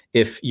if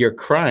you're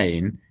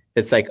crying,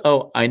 it's like,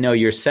 oh, I know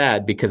you're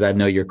sad because I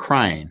know you're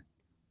crying.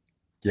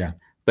 Yeah.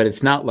 But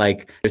it's not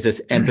like there's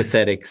this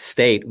empathetic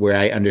state where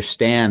I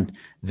understand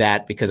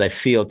that because I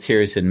feel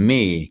tears in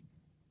me.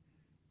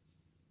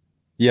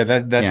 Yeah,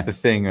 that's the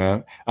thing.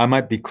 I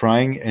might be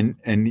crying,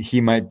 and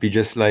he might be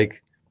just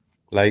like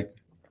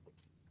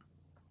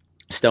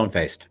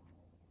stone-faced.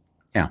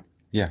 Yeah.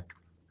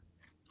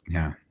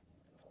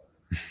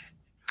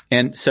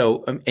 And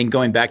so, and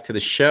going back to the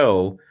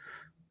show,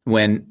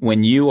 when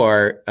you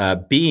are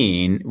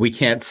being, we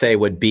can't say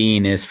what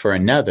being is for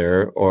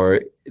another,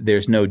 or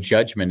there's no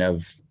judgment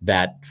of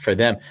that for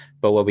them.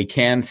 But what we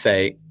can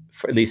say,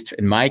 for, at least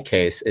in my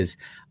case, is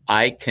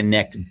I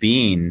connect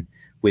being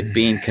with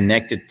being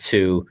connected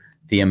to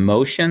the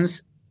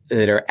emotions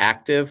that are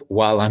active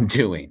while I'm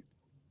doing.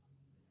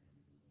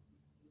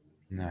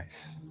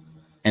 Nice.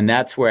 And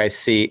that's where I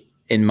see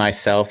in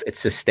myself it's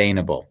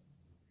sustainable.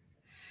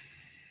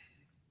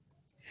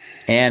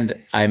 And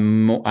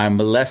I'm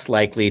less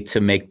likely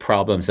to make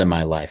problems in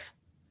my life.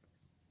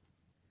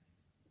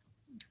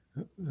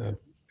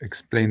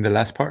 Explain the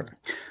last part.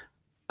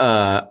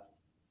 So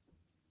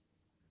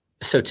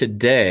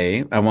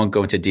today, I won't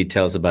go into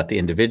details about the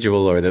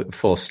individual or the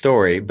full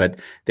story, but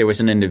there was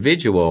an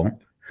individual.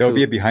 There'll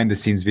be a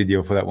behind-the-scenes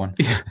video for that one.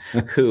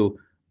 Who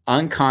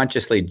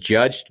unconsciously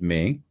judged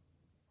me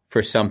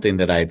for something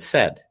that I had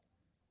said.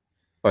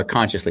 Or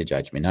consciously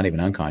judged me, not even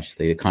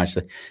unconsciously,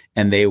 consciously.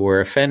 And they were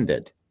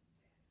offended.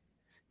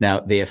 Now,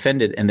 they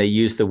offended and they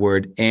used the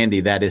word, Andy,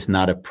 that is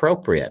not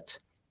appropriate.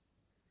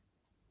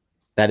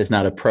 That is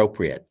not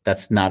appropriate.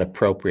 That's not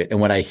appropriate. And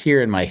what I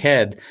hear in my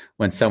head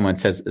when someone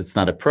says it's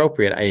not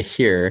appropriate, I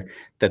hear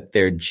that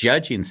they're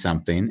judging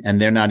something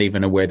and they're not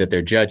even aware that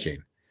they're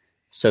judging.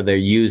 So they're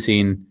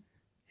using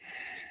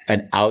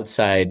an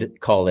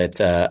outside, call it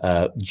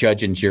a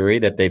judge and jury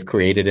that they've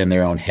created in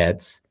their own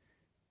heads.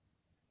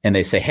 And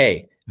they say,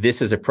 hey,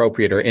 this is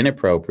appropriate or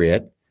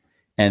inappropriate.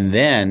 And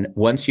then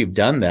once you've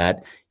done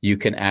that, you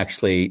can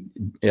actually,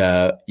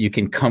 you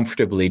can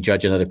comfortably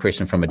judge another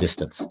person from a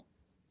distance.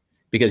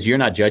 Because you're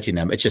not judging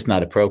them. It's just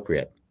not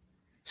appropriate.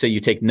 So you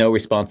take no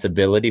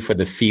responsibility for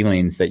the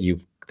feelings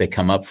that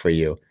come up for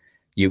you.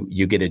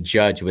 You get a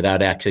judge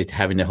without actually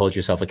having to hold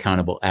yourself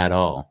accountable at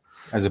all.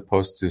 As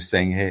opposed to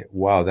saying, hey,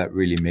 wow, that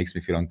really makes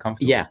me feel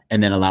uncomfortable. Yeah,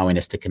 and then allowing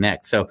us to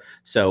connect.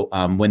 So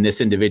when this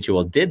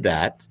individual did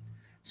that,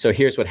 so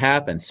here's what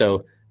happened.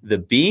 So the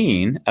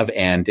being of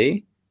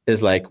Andy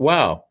is like,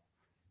 wow,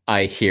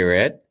 I hear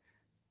it.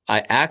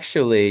 I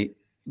actually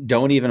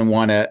don't even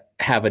want to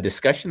have a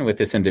discussion with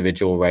this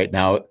individual right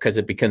now because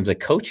it becomes a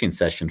coaching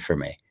session for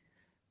me.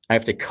 I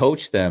have to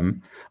coach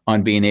them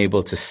on being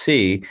able to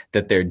see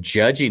that they're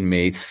judging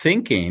me,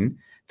 thinking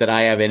that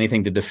I have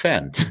anything to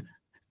defend.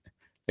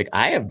 Like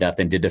I have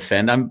nothing to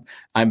defend.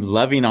 I'm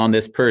loving on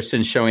this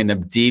person, showing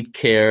them deep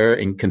care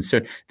and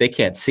concern. They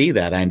can't see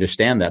that. I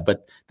understand that.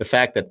 But the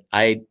fact that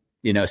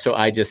so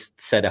I just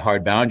set a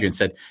hard boundary and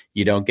said,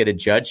 you don't get to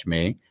judge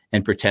me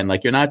and pretend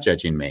like you're not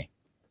judging me.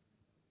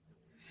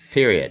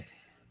 Period.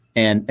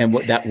 And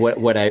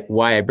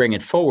why I bring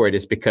it forward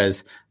is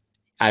because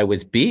I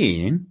was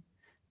being,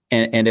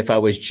 and if I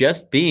was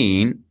just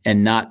being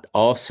and not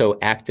also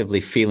actively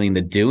feeling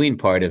the doing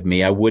part of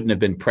me, I wouldn't have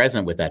been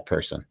present with that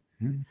person.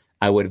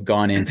 I would have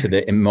gone into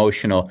the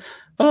emotional,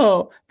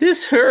 oh,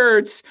 this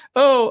hurts.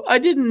 Oh, I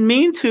didn't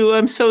mean to.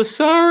 I'm so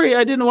sorry.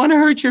 I didn't want to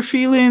hurt your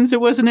feelings.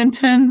 It wasn't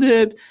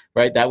intended.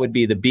 Right? That would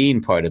be the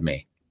being part of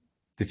me.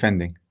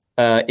 Defending.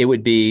 It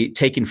would be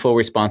taking full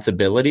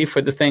responsibility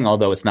for the thing,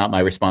 although it's not my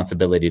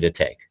responsibility to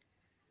take.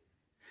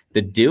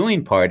 The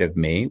doing part of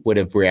me would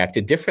have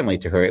reacted differently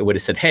to her. It would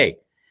have said, hey,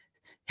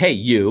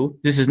 you,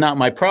 this is not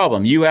my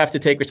problem. You have to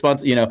take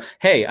responsibility.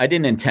 Hey, I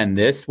didn't intend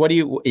this. What do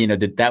you,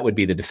 that would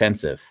be the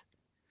defensive.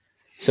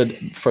 So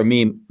for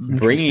me,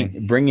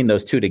 bringing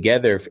those two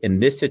together in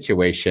this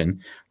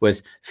situation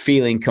was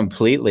feeling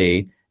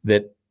completely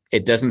that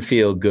it doesn't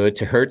feel good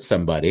to hurt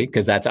somebody,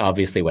 because that's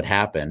obviously what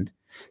happened.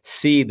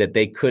 See that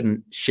they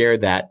couldn't share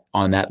that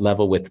on that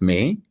level with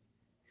me.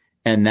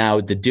 And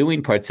now the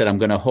doing part said, I'm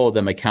going to hold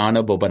them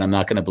accountable, but I'm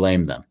not going to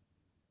blame them.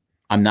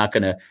 I'm not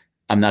going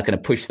to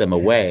push them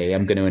away.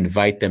 I'm going to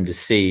invite them to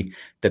see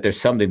that there's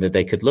something that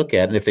they could look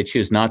at. And if they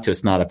choose not to,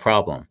 it's not a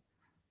problem.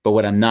 But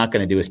what I'm not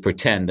going to do is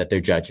pretend that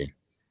they're judging.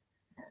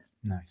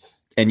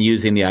 Nice. And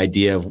using the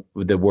idea of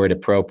the word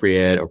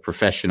appropriate or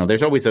professional.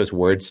 There's always those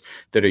words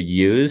that are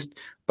used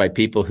by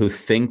people who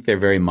think they're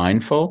very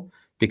mindful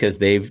because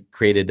they've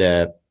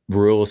created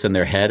rules in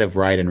their head of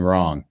right and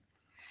wrong.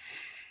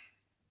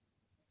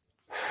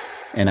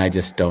 And I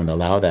just don't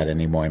allow that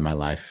anymore in my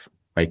life.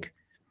 Like,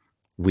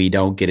 we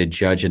don't get to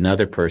judge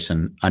another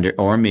person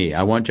or me.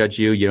 I won't judge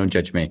you. You don't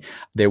judge me.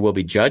 There will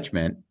be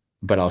judgment,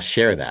 but I'll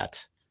share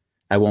that.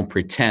 I won't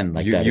pretend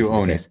like that. You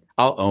own it.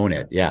 I'll own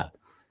it. Yeah.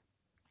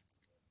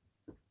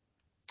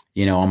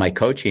 On my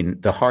coaching,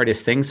 the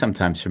hardest thing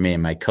sometimes for me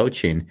in my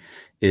coaching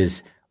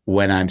is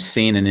when I'm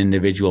seeing an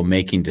individual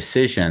making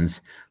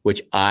decisions,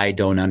 which I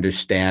don't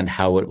understand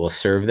how it will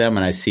serve them.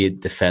 And I see it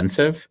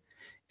defensive,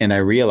 and I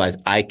realize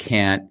I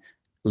can't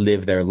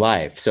live their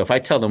life. So if I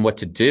tell them what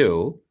to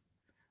do,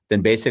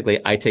 then basically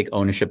I take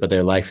ownership of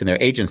their life and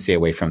their agency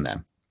away from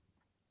them.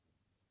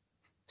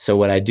 So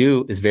what I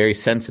do is very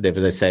sensitive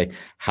as I say,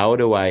 how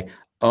do I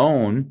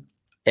own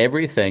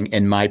everything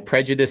and my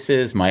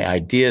prejudices, my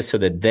ideas, so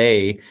that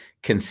they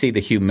can see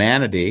the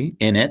humanity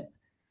in it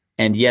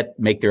and yet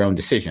make their own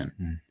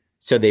decision.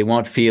 So they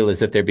won't feel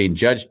as if they're being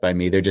judged by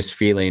me. They're just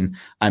feeling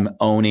I'm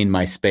owning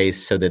my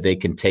space so that they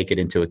can take it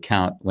into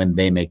account when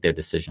they make their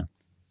decision.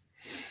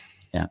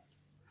 Yeah.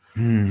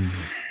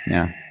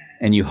 Yeah.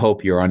 And you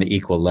hope you're on an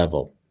equal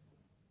level,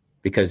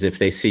 because if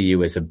they see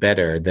you as a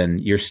better, then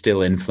you're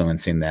still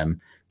influencing them,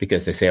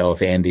 because they say, oh,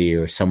 if Andy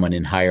or someone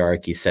in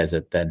hierarchy says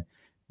it, then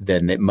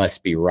it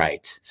must be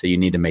right. So you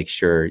need to make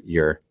sure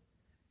you're,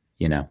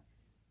 you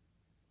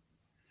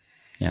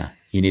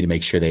need to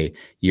make sure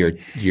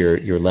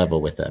you're level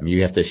with them.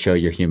 You have to show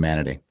your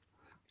humanity.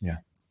 Yeah.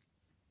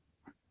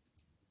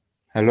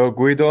 Hello,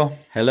 Guido.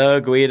 Hello,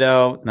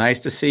 Guido. Nice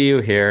to see you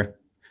here.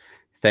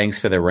 Thanks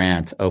for the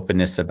rant,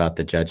 openness about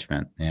the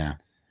judgment. Yeah.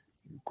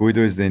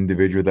 Guido is the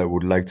individual that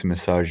would like to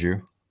massage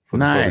you for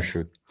the photo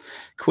shoot.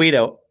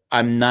 Guido,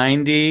 I'm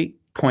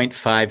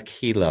 90.5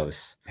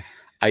 kilos.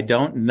 I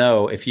don't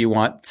know if you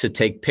want to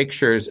take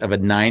pictures of a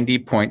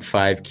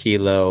 90.5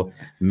 kilo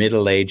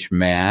middle-aged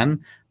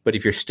man, but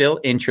if you're still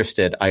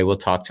interested, I will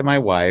talk to my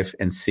wife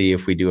and see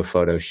if we do a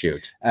photo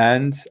shoot.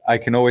 And I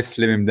can always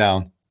slim him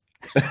down.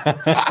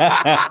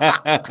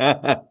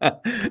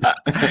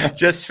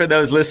 Just for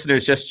those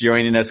listeners just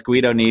joining us,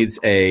 Guido needs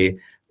a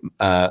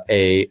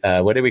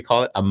what do we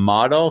call it? A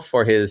model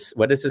for his,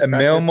 what is his practice?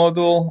 Male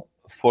model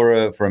for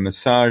a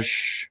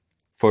massage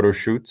photo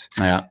shoot.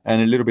 Yeah.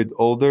 And a little bit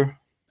older.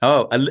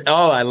 Oh,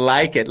 I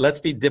like it. Let's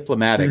be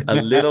diplomatic. A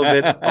little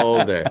bit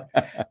older.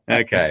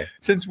 Okay.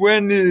 Since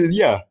when?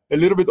 A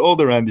little bit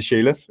older, Andy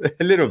Shalev.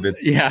 A little bit.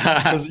 Yeah.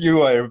 Because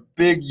you are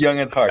big, young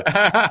at heart.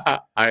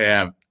 I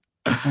am.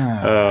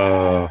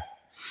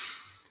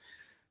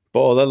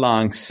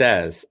 Bolalong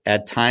says,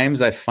 at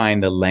times I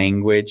find the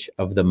language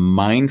of the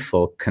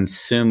mindful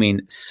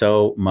consuming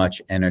so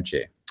much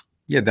energy.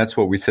 Yeah, that's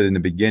what we said in the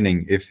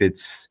beginning. If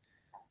it's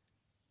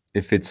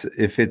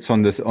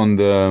on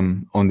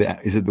the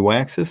is it the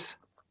y-axis?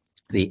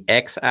 The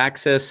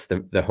x-axis,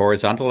 the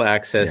horizontal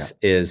axis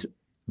is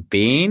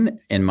being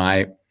in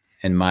my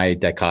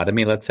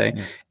dichotomy, let's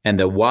say, and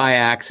the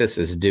y-axis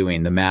is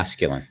doing, the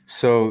masculine.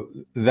 So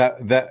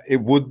that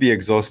it would be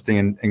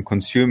exhausting and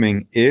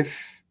consuming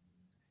if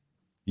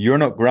you're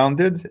not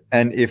grounded,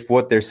 and if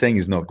what they're saying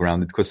is not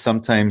grounded, because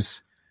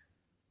sometimes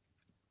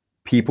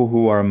people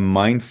who are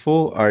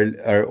mindful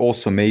are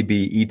also maybe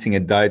eating a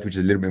diet which is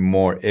a little bit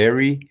more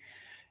airy,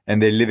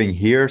 and they're living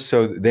here,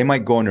 so they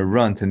might go on a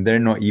run and they're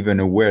not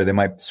even aware. They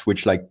might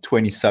switch like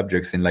 20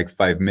 subjects in like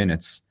 5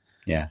 minutes.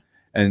 Yeah.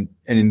 And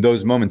in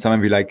those moments, I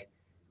might be like,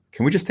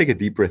 can we just take a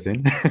deep breath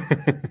in?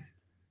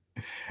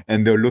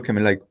 And they'll look at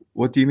me like,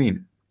 what do you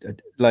mean?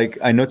 Like,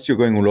 I notice you're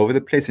going all over the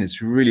place and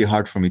it's really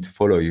hard for me to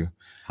follow you.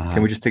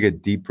 Can we just take a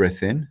deep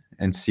breath in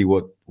and see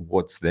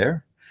what's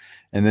there?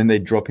 And then they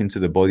drop into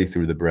the body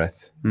through the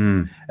breath.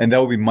 And that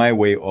will be my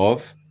way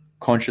of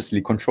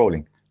consciously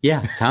controlling.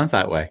 Yeah, it sounds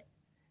that way.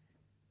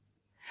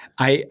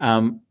 I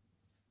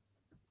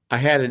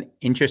had an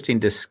interesting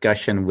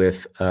discussion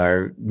with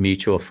our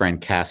mutual friend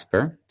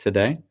Casper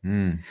today.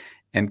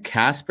 And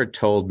Casper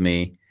told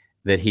me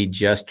that he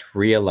just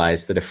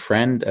realized that a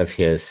friend of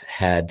his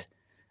had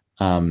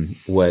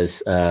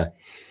was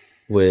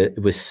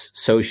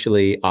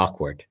socially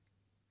awkward.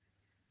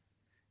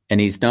 And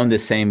we've known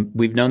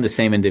the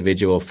same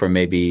individual for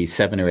maybe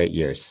 7 or 8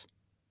 years.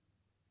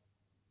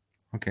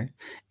 Okay.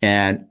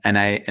 And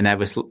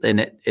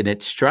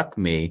it struck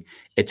me,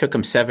 it took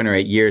him 7 or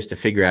 8 years to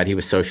figure out he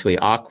was socially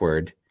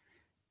awkward.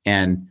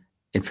 And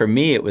for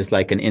me, it was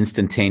like an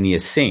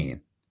instantaneous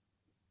scene.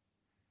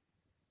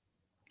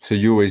 So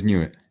you always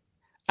knew it?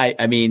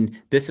 I mean,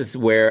 this is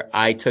where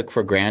I took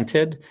for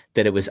granted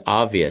that it was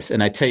obvious.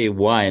 And I tell you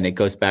why, and it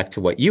goes back to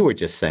what you were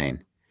just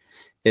saying,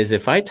 is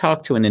if I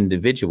talk to an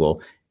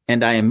individual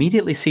and I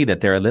immediately see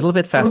that they're a little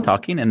bit fast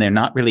talking and they're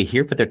not really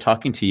here, but they're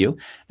talking to you,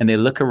 and they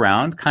look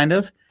around kind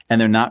of, and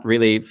they're not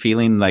really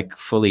feeling like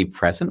fully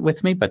present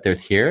with me, but they're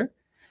here,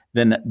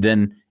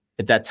 then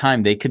at that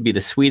time they could be the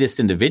sweetest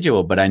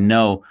individual, but I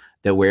know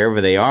that wherever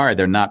they are,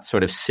 they're not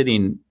sort of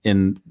sitting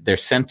in their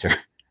center.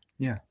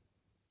 Yeah.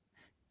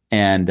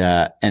 And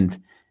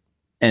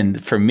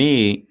for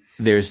me,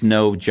 there's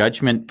no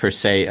judgment per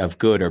se of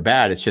good or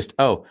bad. It's just,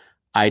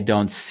 I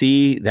don't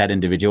see that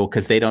individual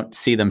because they don't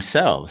see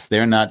themselves.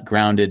 They're not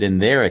grounded in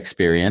their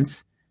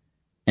experience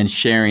and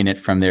sharing it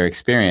from their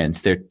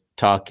experience. They're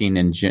talking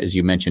and, as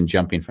you mentioned,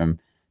 jumping from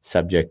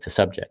subject to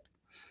subject,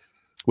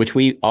 which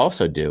we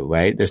also do,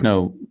 right? There's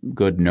no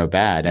good nor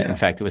bad. Yeah. In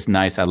fact, it was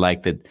nice. I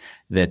liked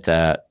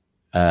that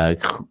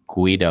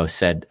Guido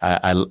said,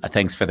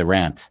 thanks for the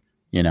rant,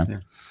 Yeah.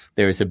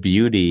 There's a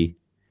beauty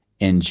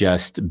in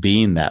just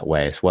being that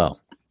way as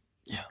well.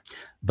 Yeah.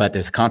 But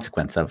there's a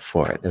consequence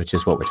for it, which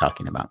is what we're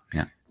talking about.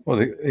 Yeah. Well,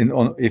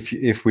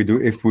 if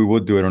we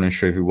would do it on a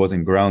show, if it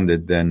wasn't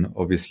grounded, then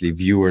obviously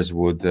viewers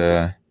would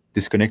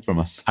disconnect from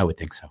us. I would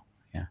think so.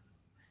 Yeah.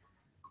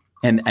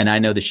 And I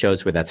know the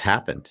shows where that's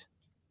happened.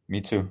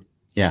 Me too.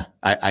 Yeah,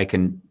 I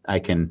can.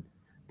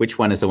 Which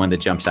one is the one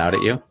that jumps out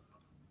at you?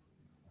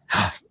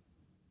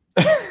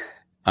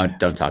 Oh,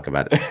 don't talk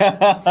about it.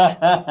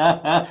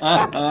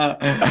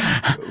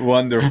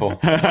 Wonderful.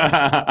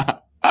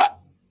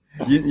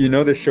 You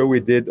know the show we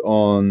did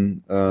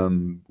on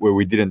where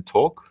we didn't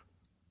talk?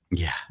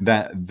 Yeah.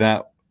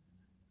 That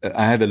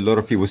I had a lot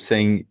of people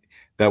saying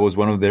that was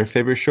one of their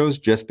favorite shows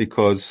just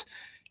because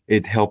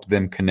it helped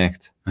them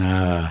connect.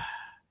 Yeah,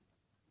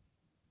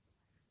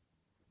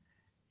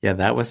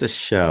 that was a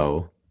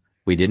show.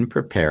 We didn't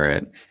prepare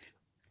it.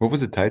 What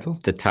was the title?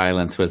 The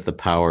silence was the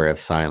power of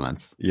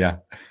silence. Yeah.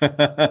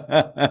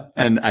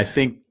 And I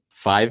think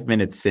 5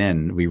 minutes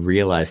in, we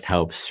realized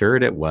how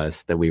absurd it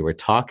was that we were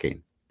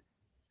talking.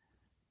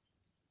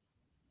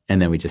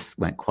 And then we just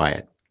went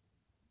quiet.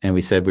 And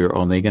we said we were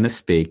only going to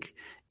speak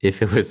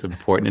if it was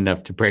important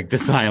enough to break the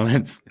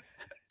silence.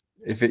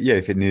 If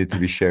it needed to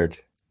be shared.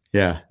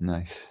 Yeah.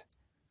 Nice.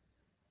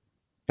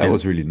 That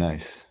was really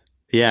nice.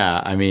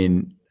 Yeah. I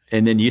mean,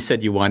 and then you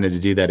said you wanted to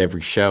do that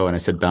every show. And I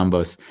said,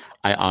 Bambos,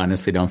 I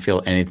honestly don't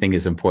feel anything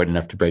is important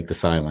enough to break the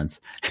silence.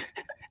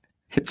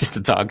 It's just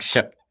a talk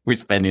show. We're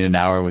spending an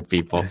hour with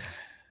people.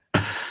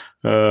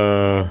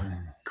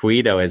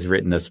 Guido has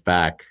written us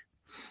back.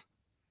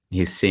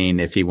 He's seen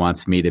if he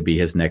wants me to be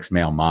his next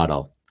male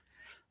model.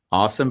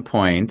 Awesome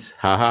point.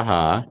 Ha ha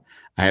ha.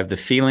 I have the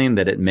feeling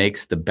that it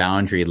makes the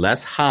boundary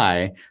less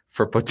high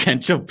for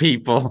potential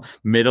people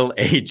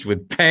middle-aged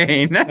with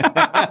pain.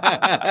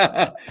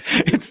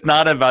 It's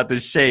not about the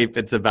shape.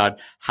 It's about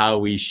how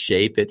we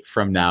shape it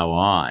from now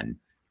on.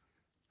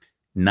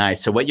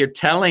 Nice. So what you're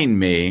telling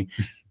me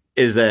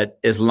is that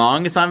as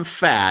long as I'm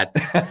fat,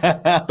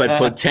 but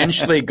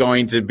potentially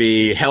going to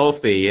be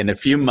healthy in a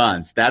few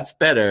months, that's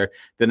better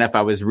than if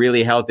I was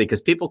really healthy,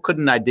 because people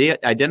couldn't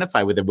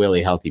identify with a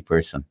really healthy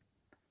person.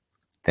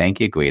 Thank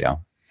you,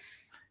 Guido.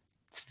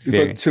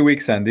 You've got 2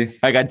 weeks, Andy.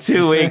 I got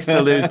 2 weeks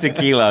to lose 2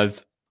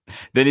 kilos.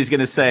 Then he's going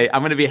to say,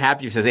 I'm going to be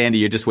happy if he says, Andy,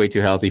 you're just way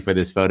too healthy for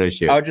this photo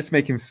shoot. I'll just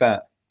make him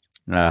fat.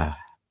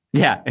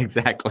 Yeah,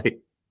 exactly.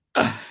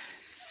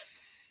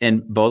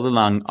 And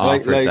Bolalong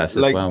offers us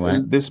as well,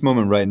 right? This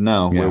moment right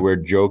now where we're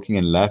joking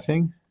and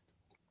laughing,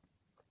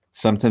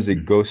 sometimes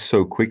it goes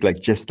so quick, like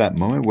just that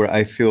moment where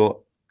I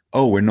feel,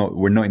 oh, we're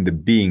not in the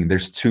being.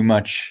 There's too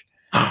much.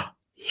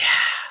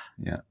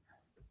 Yeah.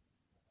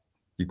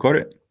 You caught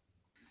it?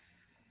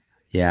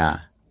 Yeah.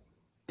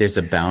 There's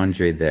a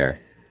boundary there.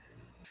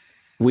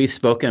 We've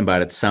spoken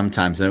about it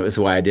sometimes, and it was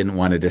why I didn't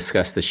want to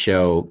discuss the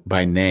show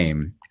by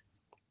name.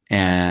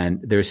 And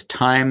there's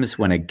times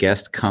when a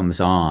guest comes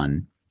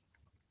on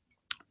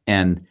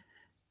and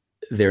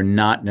they're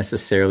not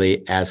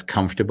necessarily as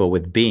comfortable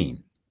with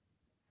being.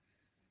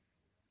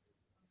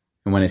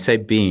 And when I say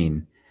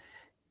being,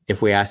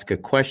 if we ask a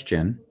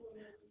question,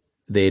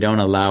 they don't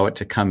allow it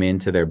to come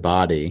into their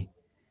body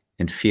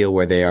and feel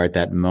where they are at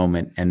that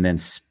moment and then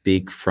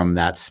speak from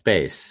that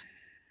space.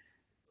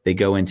 They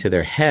go into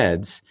their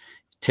heads,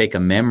 take a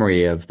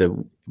memory of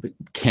the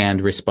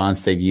canned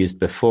response they've used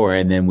before,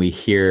 and then we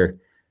hear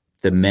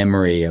the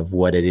memory of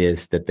what it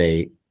is that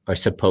they are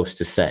supposed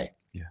to say.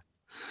 Yeah.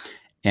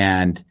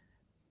 And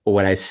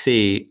what I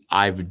see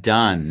I've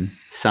done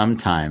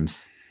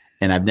sometimes,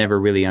 and I've never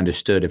really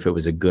understood if it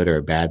was a good or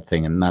a bad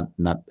thing, and not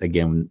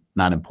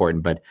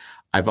important, but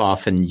I've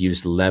often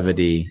used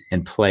levity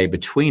and play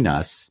between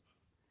us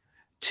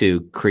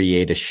to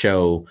create a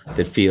show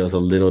that feels a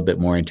little bit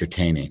more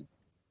entertaining.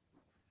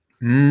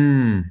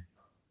 Because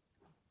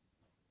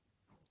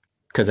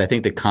I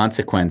think the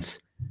consequence,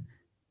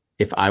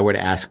 if I were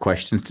to ask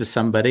questions to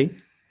somebody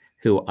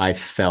who I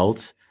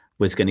felt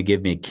was going to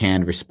give me a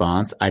canned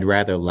response, I'd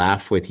rather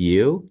laugh with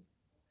you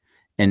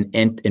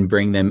and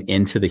bring them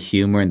into the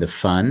humor and the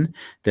fun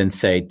than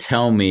say,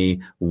 tell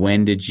me,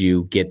 when did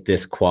you get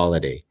this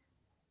quality?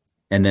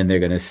 And then they're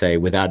going to say,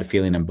 without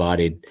feeling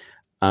embodied,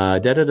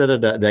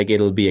 like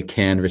it'll be a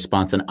canned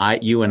response, and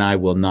you and I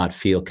will not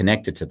feel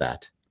connected to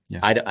that. Yeah.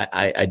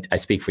 I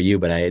speak for you,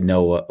 but I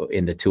know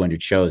in the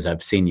 200 shows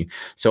I've seen you.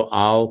 So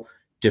I'll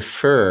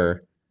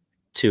defer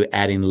to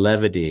adding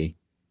levity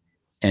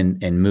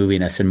and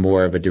moving us in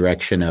more of a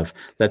direction of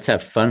let's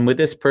have fun with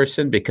this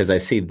person, because I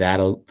see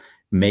that'll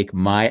make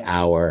my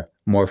hour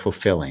more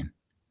fulfilling.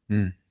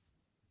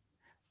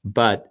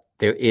 But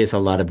there is a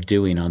lot of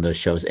doing on those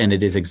shows, and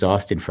it is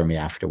exhausting for me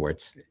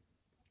afterwards.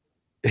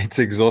 It's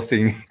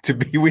exhausting to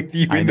be with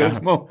you in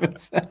those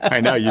moments. I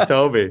know, you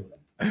told me.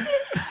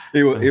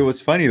 It was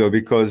funny though,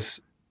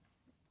 because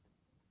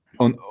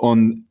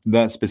on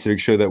that specific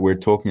show that we're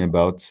talking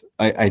about,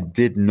 I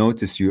did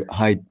notice you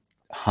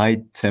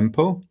high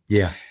tempo.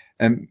 Yeah.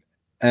 And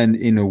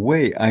in a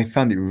way, I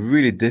found it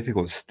really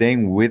difficult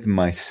staying with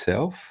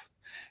myself,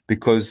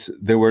 because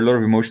there were a lot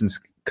of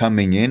emotions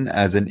coming in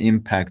as an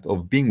impact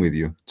of being with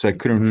you. So I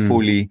couldn't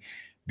fully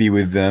be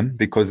with them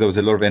because there was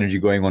a lot of energy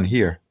going on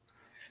here.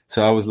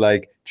 So I was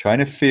like trying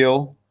to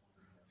feel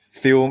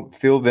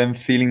them,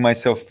 feeling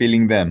myself,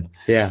 feeling them.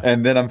 Yeah.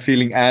 And then I'm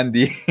feeling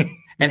Andy.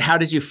 And how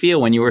did you feel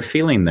when you were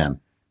feeling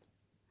them?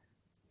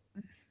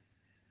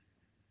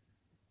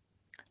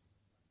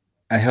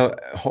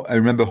 I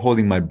remember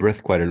holding my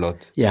breath quite a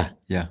lot. Yeah.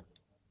 Yeah.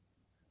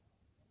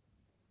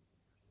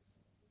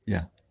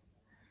 Yeah.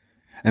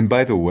 And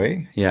by the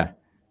way, Yeah.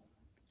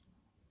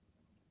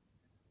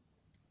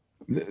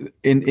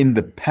 in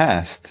the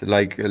past,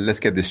 like let's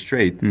get this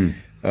straight,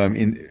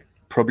 in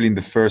probably in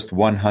the first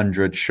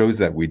 100 shows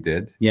that we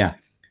did, Yeah.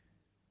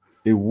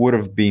 it would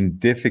have been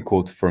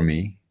difficult for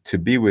me to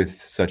be with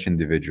such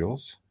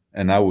individuals,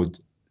 and I would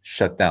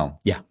shut down.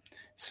 Yeah.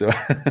 So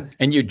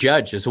And you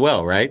judge as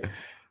well, right?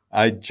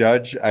 I'd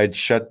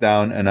shut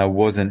down, and I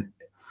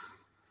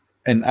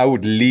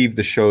would leave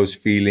the shows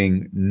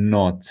feeling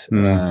not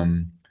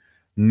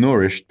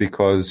nourished,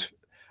 because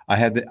I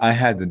had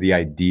the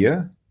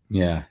idea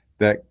Yeah.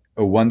 that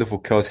a wonderful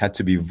chaos had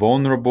to be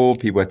vulnerable,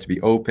 people had to be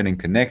open and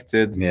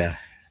connected. Yeah.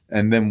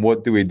 And then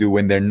what do we do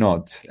when they're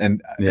not?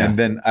 And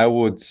then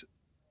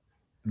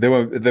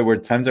there were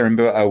times I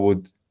remember I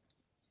would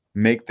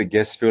make the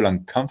guests feel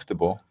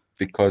uncomfortable,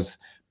 because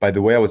by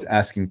the way I was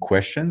asking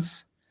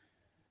questions,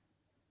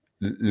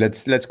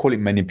 let's call it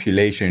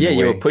manipulation. Yeah,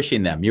 you were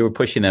pushing them. You were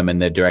pushing them in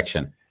their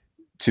direction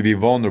to be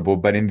vulnerable,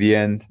 but in the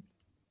end,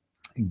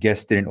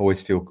 guests didn't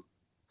always feel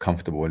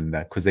comfortable in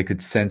that, because they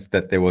could sense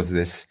that there was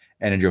this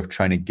energy of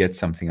trying to get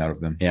something out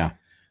of them. Yeah,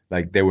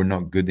 like they were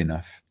not good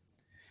enough.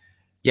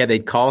 Yeah,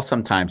 they'd call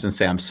sometimes and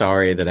say, "I'm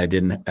sorry that I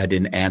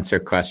didn't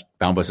answer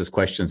Bambos's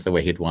questions the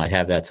way he'd want." I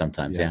have that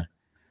sometimes. Yeah.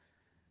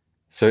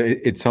 So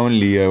it's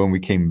only when we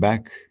came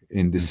back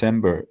in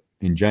December,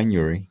 in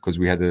January, because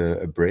we had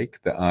a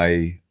break, that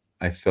I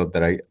felt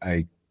that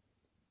I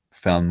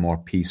found more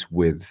peace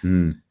with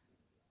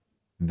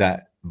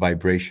that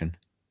vibration.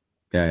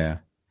 Yeah.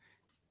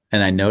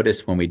 And I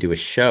noticed when we do a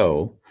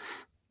show,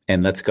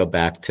 and let's go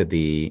back to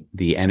the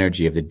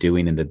energy of the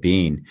doing and the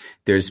being,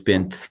 there's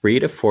been 3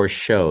 to 4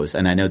 shows,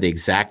 and I know the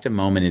exact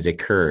moment it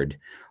occurred,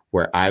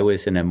 where I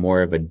was in a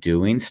more of a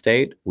doing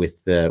state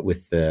with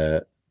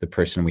the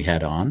person we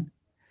had on.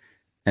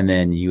 And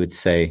then you would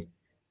say,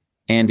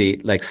 "Andy,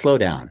 like, slow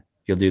down."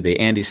 You'll do the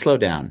 "Andy, slow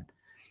down."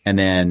 And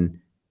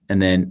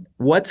then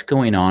what's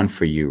going on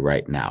for you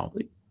right now?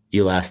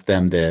 You'll ask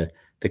them the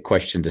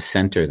question to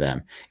center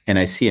them. And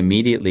I see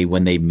immediately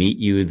when they meet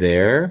you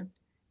there,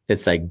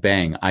 it's like,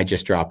 bang, I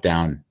just drop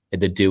down.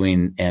 The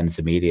doing ends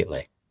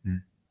immediately.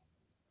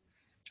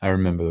 I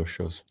remember those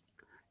shows.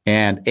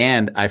 And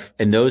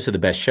those are the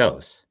best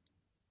shows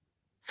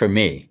for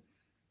me.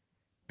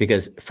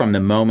 Because from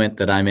the moment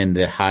that I'm in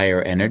the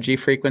higher energy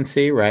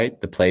frequency, right,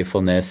 the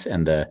playfulness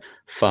and the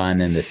fun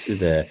and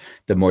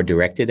the more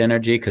directed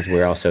energy, because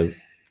we're also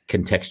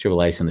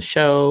contextualizing the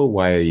show.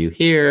 Why are you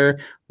here?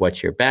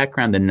 What's your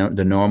background?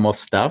 The normal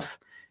stuff.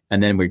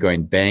 And then we're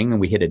going bang, and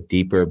we hit a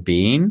deeper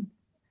being.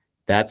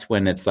 That's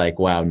when it's like,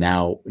 wow,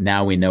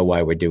 now we know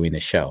why we're doing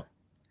the show.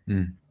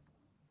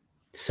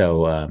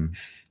 So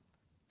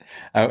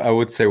I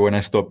would say when I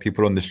stop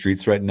people on the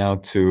streets right now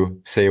to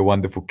say a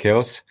wonderful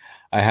chaos,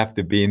 I have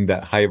to be in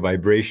that high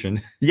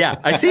vibration. Yeah,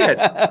 I see it.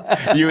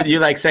 You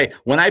like say,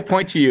 when I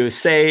point to you,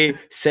 say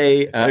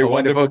a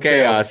wonderful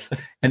chaos.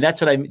 And that's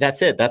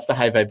that's it. That's the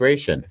high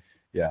vibration.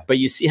 Yeah. But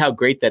you see how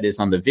great that is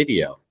on the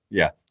video.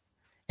 Yeah.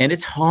 And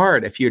it's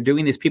hard if you're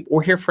doing these. People,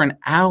 we're here for an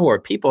hour.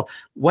 People,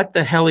 what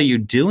the hell are you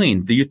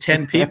doing? You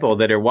 10 people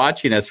that are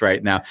watching us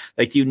right now,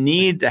 like, you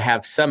need to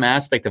have some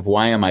aspect of,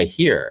 why am I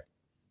here?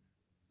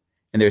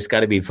 And there's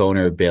got to be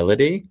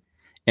vulnerability.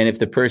 And if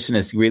the person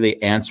is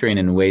really answering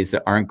in ways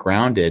that aren't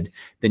grounded,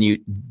 then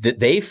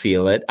they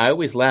feel it. I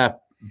always laugh.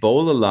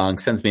 Bolalong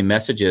sends me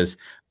messages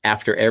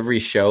after every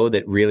show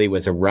that really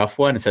was a rough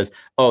one. It says,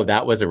 "Oh,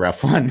 that was a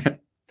rough one."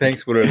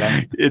 Thanks,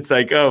 Bolalong. It's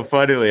like, oh,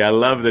 funnily, I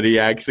love that he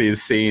actually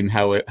is seeing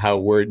how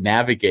we're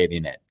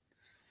navigating it,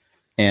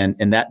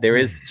 and that there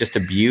is just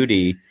a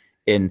beauty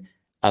in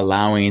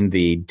allowing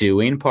the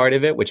doing part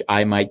of it, which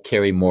I might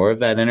carry more of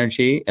that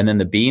energy, and then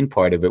the being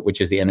part of it, which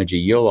is the energy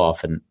you'll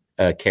often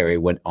carry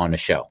when on a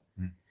show.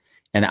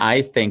 And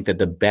I think that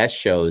the best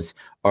shows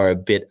are a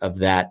bit of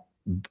that,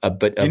 a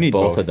bit of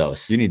both of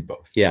those. You need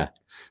both. Yeah.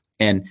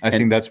 And I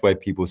think that's why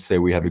people say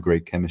we have a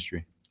great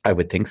chemistry. I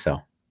would think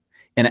so.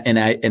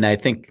 And I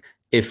think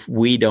if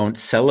we don't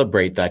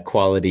celebrate that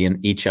quality in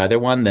each other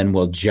one, then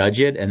we'll judge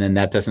it. And then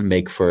that doesn't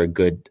make for a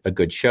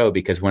good show,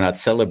 because we're not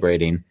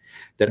celebrating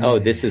that, oh,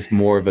 this is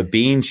more of a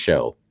being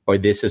show, or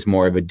this is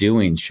more of a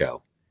doing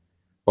show.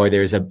 Or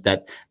there's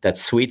that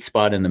sweet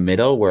spot in the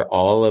middle where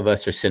all of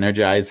us are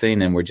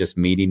synergizing and we're just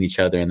meeting each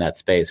other in that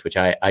space, which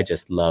I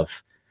just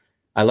love.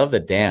 I love the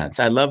dance.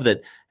 I love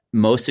that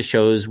most of the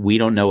shows, we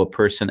don't know a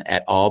person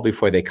at all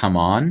before they come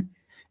on.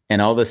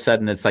 And all of a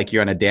sudden, it's like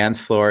you're on a dance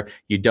floor.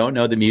 You don't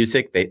know the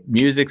music. The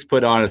music's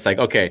put on. It's like,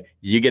 okay,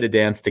 you get to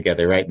dance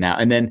together right now.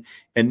 And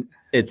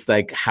it's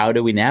like, how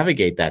do we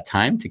navigate that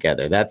time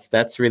together?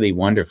 That's really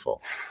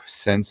wonderful.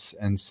 Sense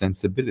and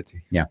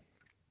sensibility. Yeah.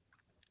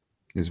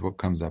 Is what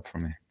comes up for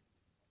me.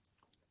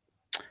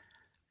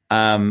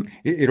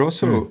 It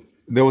also,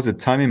 there was a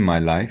time in my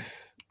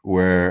life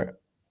where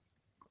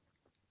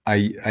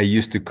I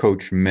used to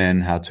coach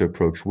men how to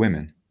approach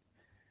women.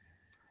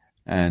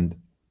 And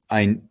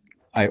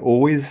I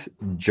always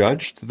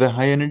judged the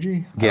high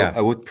energy. Yeah.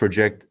 I would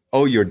project,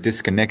 oh, you're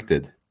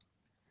disconnected.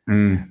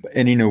 Mm.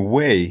 And in a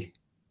way,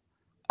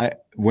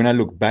 when I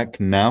look back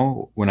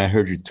now, when I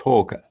heard you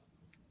talk,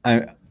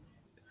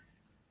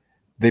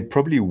 they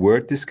probably were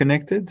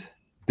disconnected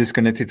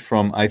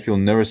from, I feel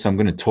nervous, so I'm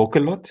going to talk a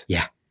lot.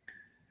 Yeah.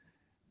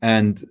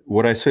 And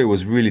what I saw, it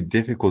was really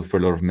difficult for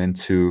a lot of men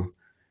to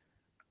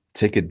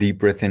take a deep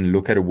breath in,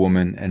 look at a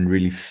woman, and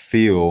really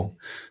feel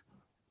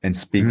and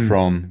speak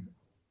from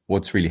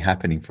what's really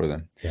happening for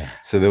them. Yeah.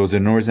 So there was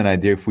always an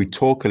idea, if we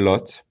talk a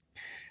lot,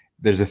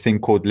 there's a thing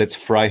called let's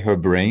fry her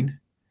brain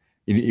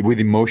with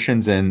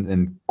emotions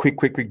and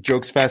quick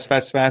jokes, fast.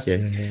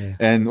 Yeah.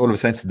 And all of a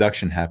sudden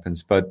seduction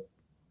happens. But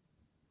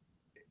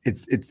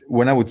it's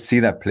when I would see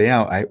that play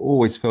out, I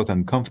always felt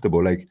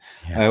uncomfortable. Like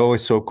I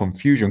always saw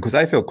confusion because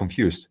I felt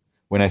confused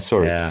when I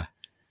saw it.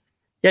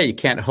 Yeah, you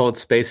can't hold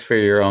space for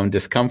your own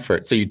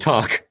discomfort, so you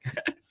talk.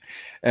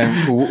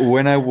 And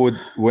when I would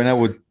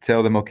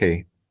tell them,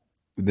 okay,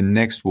 the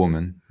next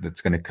woman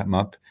that's going to come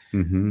up,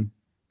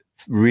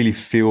 really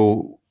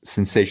feel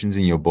sensations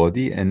in your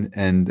body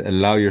and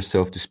allow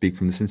yourself to speak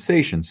from the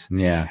sensations.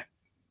 Yeah.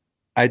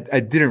 I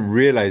didn't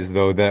realize,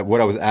 though, that what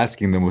I was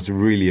asking them was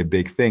really a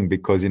big thing,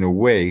 because in a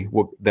way,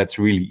 that's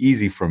really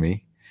easy for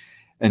me.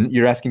 And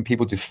you're asking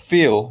people to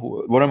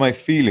feel, what am I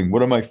feeling?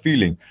 What am I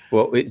feeling?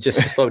 Well,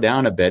 just to slow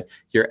down a bit,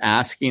 you're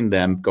asking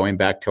them, going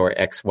back to our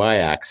XY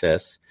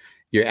axis,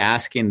 you're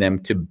asking them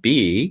to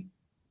be,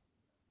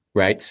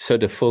 right? So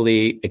to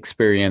fully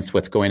experience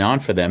what's going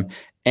on for them,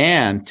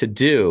 and to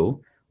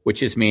do,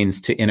 which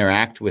means to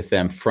interact with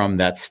them from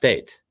that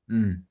state.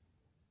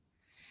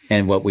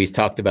 And what we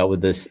talked about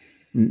with this,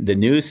 the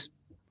news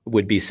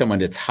would be someone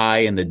that's high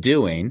in the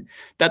doing,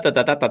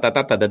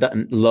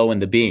 and low in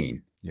the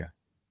being.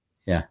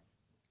 Yeah.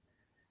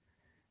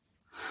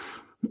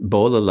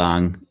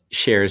 Bolalang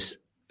shares,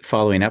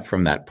 following up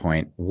from that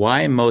point,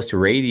 why most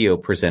radio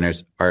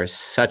presenters are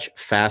such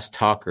fast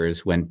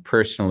talkers when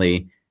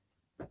personally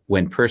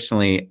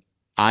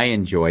I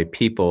enjoy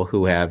people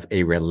who have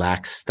a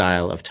relaxed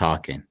style of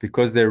talking.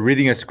 Because they're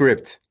reading a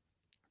script.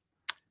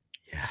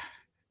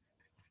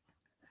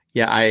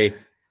 Yeah, I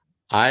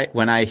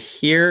when I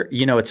hear,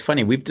 it's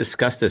funny, we've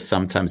discussed this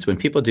sometimes. When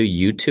people do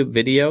YouTube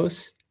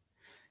videos,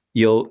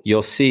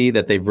 you'll see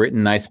that they've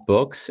written nice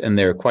books and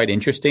they're quite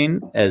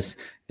interesting as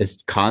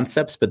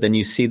concepts, but then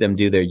you see them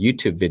do their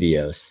YouTube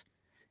videos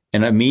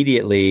and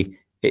immediately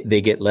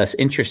they get less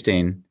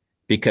interesting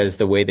because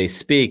the way they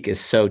speak is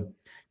so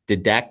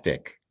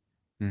didactic,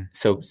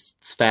 so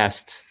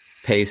fast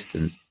paced,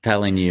 and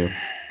telling you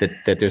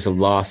that there's a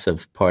loss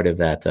of part of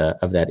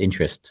that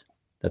interest.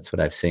 That's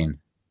what I've seen.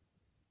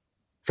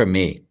 For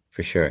me,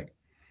 for sure.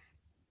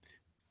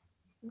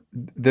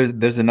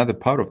 There's another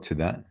part to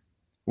that.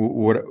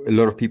 What a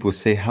lot of people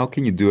say, how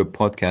can you do a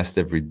podcast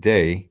every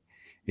day?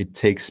 It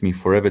takes me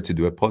forever to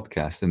do a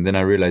podcast. And then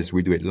I realized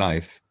we do it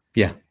live.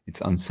 Yeah.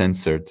 It's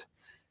uncensored.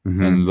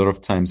 And a lot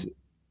of times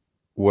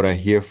what I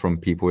hear from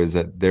people is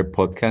that their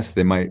podcast,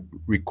 they might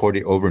record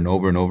it over and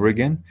over and over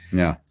again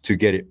to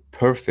get it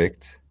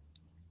perfect.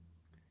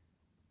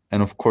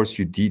 And of course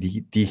you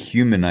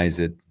dehumanize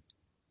it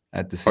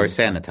at the same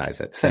time. Or sanitize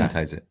it.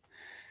 Sanitize it.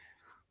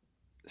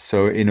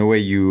 So in a way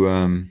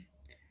you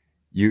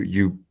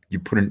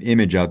put an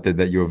image out there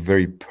that you're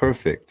very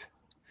perfect.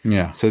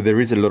 Yeah. So there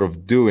is a lot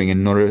of doing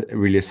and not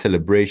really a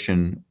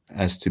celebration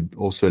as to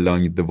also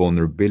allowing you the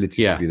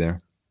vulnerability to be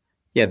there.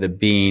 Yeah, the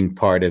being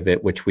part of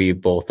it, which we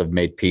both have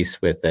made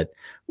peace with, that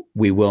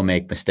we will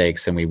make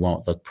mistakes and we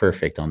won't look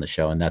perfect on the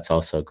show. And that's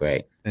also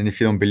great. And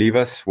if you don't believe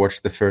us,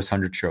 watch the first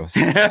 100 shows.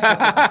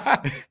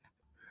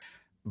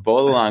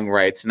 Bolalang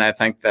writes, and I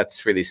think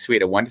that's really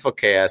sweet. A Wonderful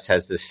Chaos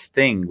has this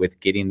thing with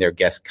getting their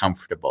guests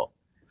comfortable.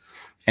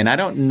 And I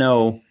don't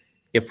know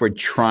if we're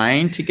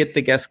trying to get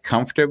the guests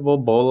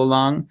comfortable,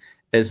 Bolalang,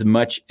 as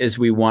much as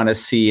we want to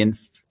see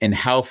in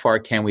how far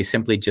can we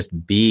simply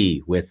just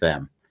be with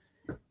them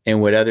in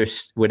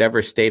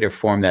whatever state or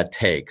form that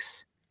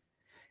takes.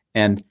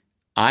 And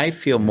I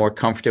feel more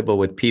comfortable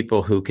with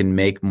people who can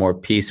make more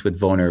peace with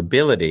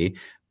vulnerability,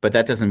 but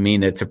that doesn't mean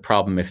that it's a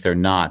problem if they're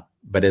not.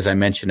 But as I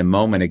mentioned a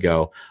moment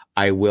ago,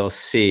 I will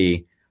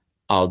see,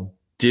 I'll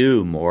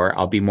do more.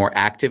 I'll be more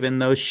active in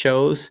those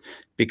shows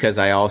because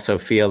I also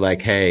feel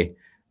like, hey,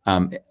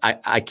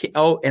 I can,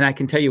 and I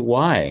can tell you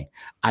why.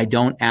 I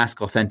don't ask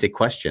authentic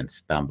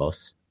questions,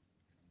 Bambos.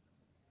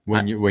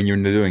 When you're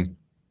in the doing.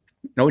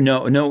 No.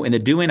 In the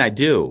doing, I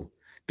do,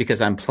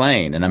 because I'm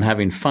playing and I'm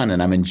having fun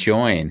and I'm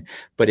enjoying.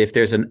 But if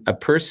there's a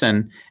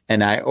person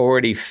and I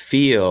already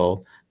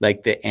feel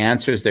like the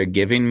answers they're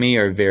giving me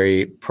are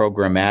very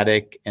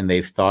programmatic and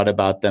they've thought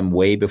about them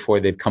way before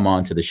they've come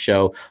on to the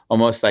show,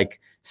 almost like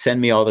send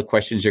me all the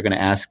questions you're going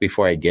to ask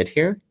before I get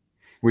here.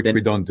 Which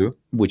we don't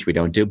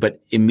do. But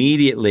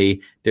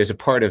immediately there's a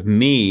part of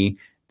me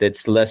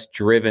that's less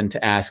driven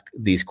to ask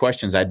these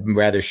questions. I'd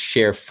rather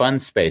share fun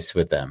space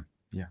with them.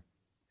 Yeah.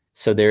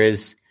 So there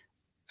is,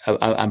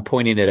 I'm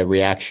pointing at a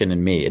reaction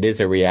in me. It is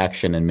a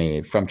reaction in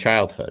me from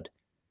childhood.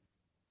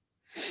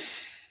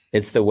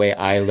 It's the way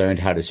I learned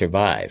how to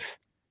survive.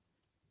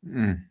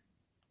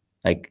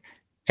 Like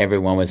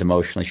everyone was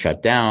emotionally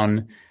shut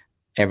down.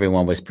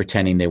 Everyone was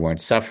pretending they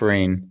weren't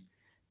suffering.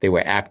 They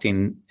were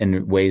acting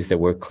in ways that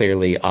were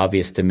clearly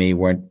obvious to me,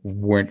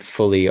 weren't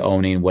fully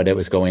owning what it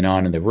was going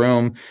on in the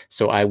room.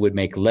 So I would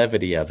make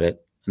levity of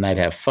it, and I'd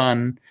have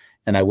fun,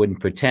 and I wouldn't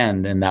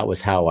pretend, and that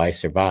was how I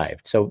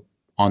survived. So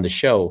on the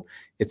show,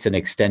 it's an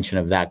extension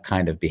of that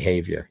kind of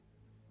behavior.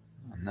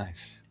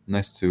 Nice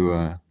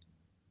to...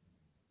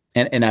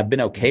 And I've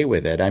been okay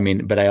with it. I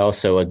mean, but I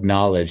also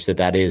acknowledge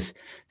that is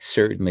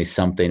certainly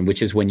something,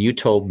 which is when you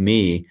told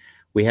me,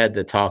 we had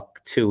the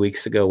talk 2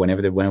 weeks ago,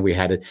 when we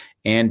had it,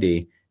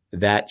 Andy,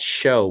 that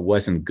show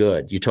wasn't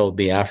good. You told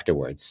me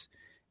afterwards.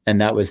 And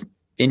that was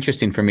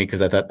interesting for me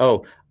because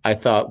I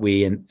thought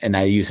we, and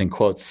I use in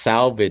quotes,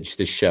 salvaged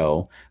the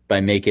show by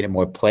making it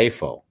more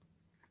playful.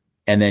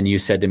 And then you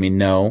said to me,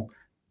 no,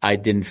 I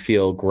didn't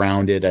feel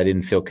grounded. I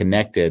didn't feel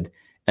connected.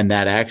 And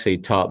that actually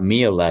taught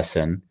me a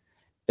lesson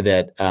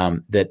that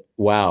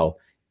wow,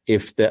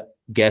 if the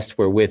guest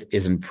we're with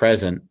isn't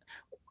present,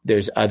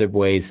 there's other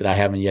ways that I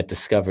haven't yet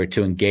discovered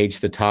to engage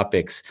the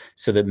topics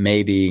so that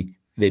maybe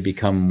they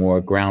become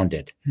more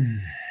grounded.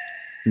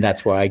 And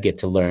that's where I get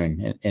to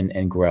learn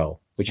and grow,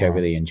 which I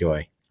really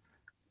enjoy.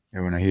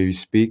 Yeah, when I hear you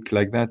speak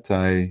like that,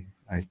 I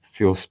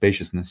feel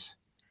spaciousness.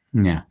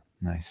 Yeah.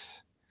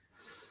 Nice.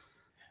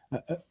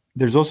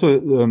 There's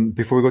also,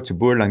 before we go to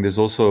Boerlang, there's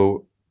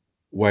also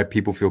why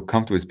people feel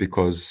comfortable is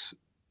because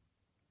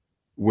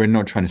we're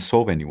not trying to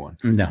solve anyone.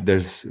 No.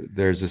 There's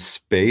a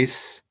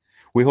space.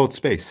 We hold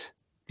space.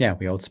 Yeah,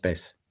 we hold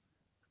space.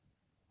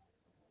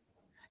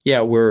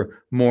 Yeah, we're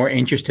more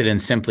interested in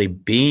simply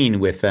being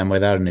with them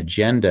without an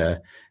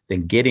agenda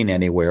than getting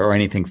anywhere or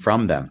anything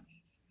from them.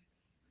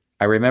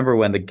 I remember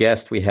when the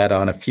guest we had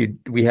on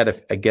we've had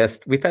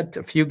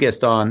a few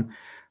guests on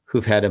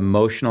who've had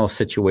emotional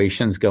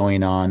situations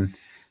going on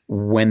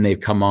when they've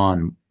come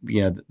on.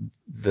 You know,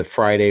 the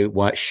Friday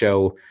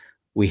show,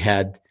 we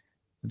had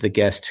the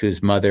guest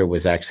whose mother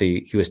was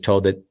he was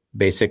told that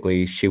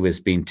basically she was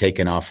being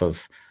taken off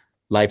of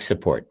life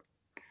support.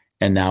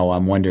 And now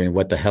I'm wondering,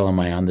 what the hell am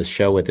I on this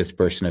show with this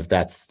person if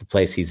that's the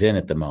place he's in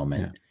at the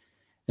moment? Yeah.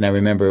 And I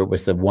remember it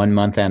was the 1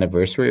 month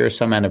anniversary or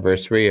some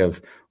anniversary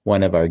of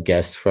one of our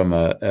guests from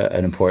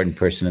an important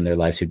person in their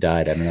lives who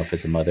died. I don't know if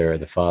it's the mother or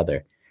the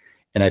father.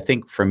 And I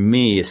think for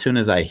me, as soon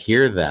as I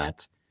hear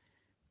that,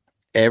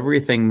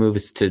 everything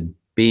moves to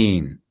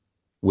being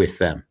with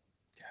them.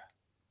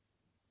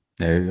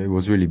 Yeah, it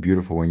was really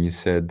beautiful when you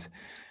said,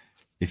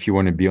 if you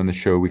want to be on the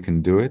show, we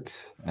can do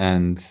it.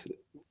 And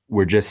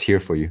we're just here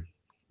for you.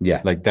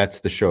 Yeah. Like that's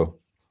the show.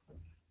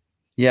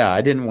 Yeah.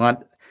 I didn't want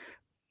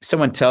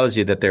someone tells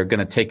you that they're going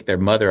to take their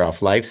mother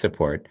off life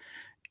support.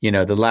 You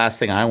know, the last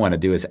thing I want to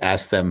do is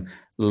ask them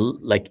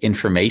like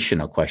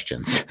informational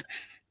questions.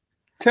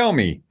 Tell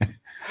me.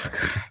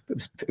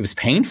 It was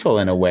painful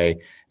in a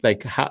way.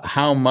 Like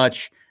how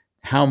much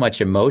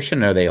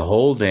emotion are they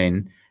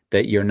holding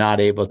that you're not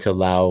able to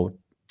allow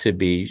to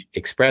be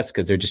expressed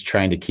because they're just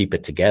trying to keep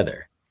it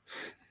together.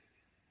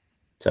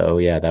 So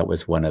yeah, that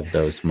was one of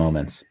those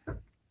moments.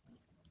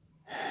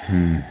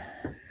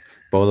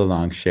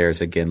 Bolalong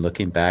shares again,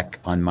 looking back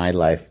on my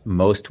life,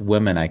 most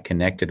women I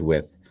connected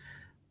with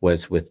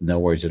was with no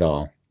words at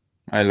all.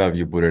 I love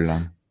you,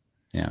 Boerlang.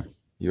 Yeah.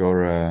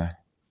 You're a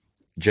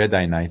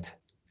Jedi Knight.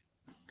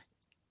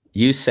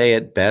 You say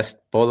it best,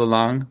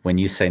 Bolalong, when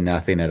you say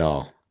nothing at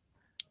all.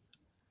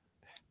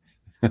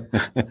 Do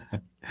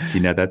you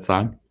know that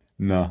song?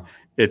 No.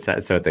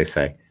 That's what they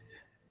say.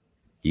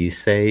 You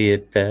say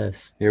it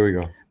best. Here we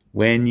go.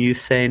 When you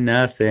say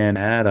nothing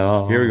at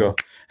all. Here we go.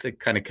 To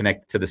kind of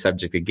connect to the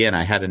subject again,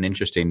 I had an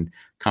interesting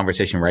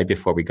conversation right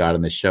before we got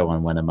on the show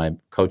on one of my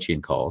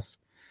coaching calls.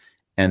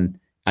 And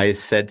I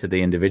said to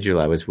the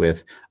individual I was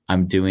with,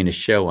 I'm doing a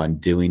show on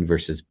doing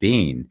versus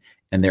being.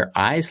 And their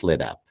eyes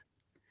lit up.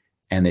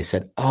 And they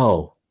said,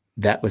 oh,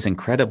 that was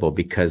incredible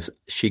because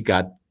she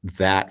got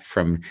that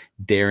from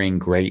Daring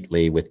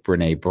Greatly with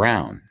Brene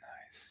Brown.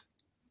 Nice.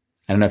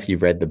 I don't know if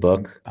you've read the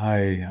book.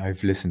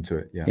 I've listened to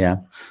it. Yeah. Yeah.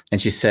 And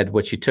she said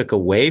what she took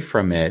away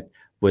from it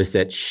was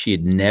that she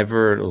had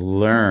never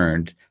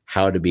learned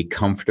how to be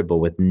comfortable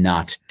with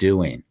not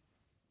doing.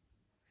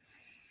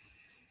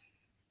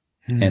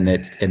 And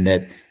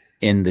that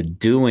in the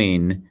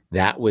doing,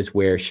 that was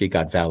where she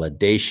got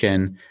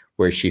validation,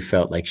 where she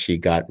felt like she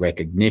got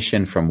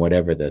recognition from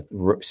whatever the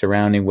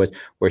surrounding was,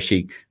 where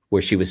she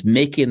was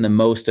making the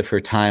most of her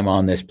time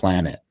on this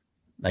planet.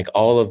 Like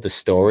all of the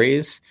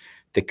stories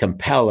that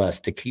compel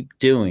us to keep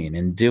doing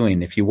and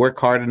doing. If you work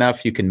hard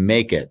enough, you can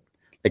make it.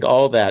 Like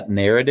all that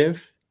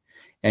narrative.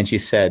 And she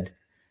said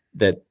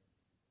that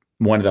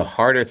one of the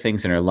harder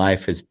things in her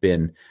life has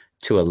been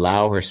to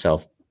allow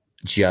herself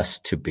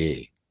just to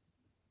be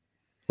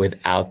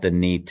without the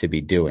need to be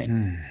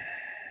doing.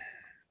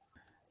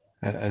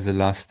 As a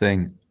last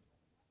thing,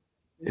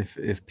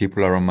 if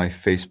people are on my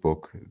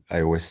Facebook,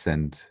 I always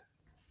send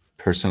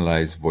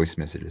personalized voice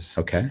messages.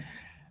 Okay.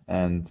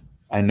 And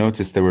I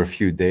noticed there were a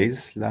few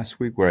days last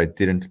week where I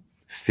didn't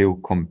feel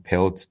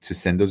compelled to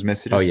send those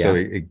messages. Oh, yeah. So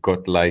it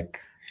got like...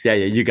 Yeah,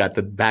 you got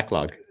the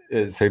backlog.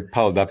 so it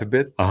piled up a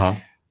bit. Uh-huh.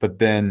 But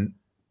then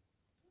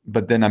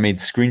I made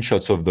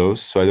screenshots of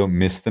those so I don't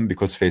miss them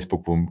because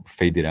Facebook will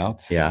fade it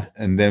out. Yeah.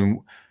 And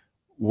then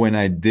when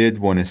I did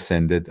want to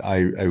send it,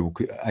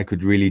 I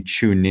could really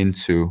tune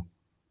into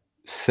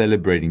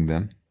celebrating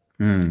them,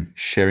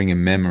 sharing a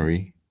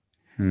memory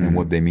and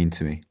what they mean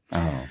to me.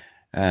 Oh.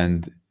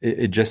 And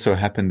it just so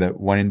happened that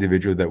one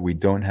individual that we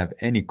don't have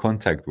any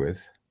contact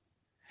with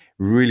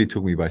really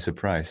took me by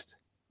surprise.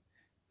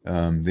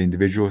 The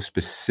individual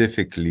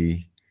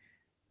specifically,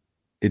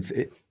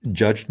 it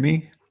judged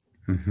me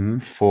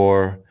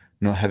for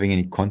not having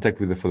any contact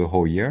with her for the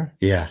whole year.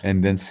 Yeah.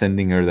 And then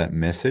sending her that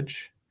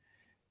message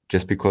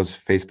just because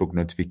Facebook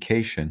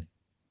notification.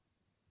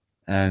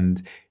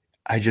 And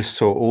I just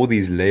saw all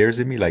these layers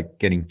in me, like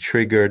getting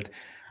triggered.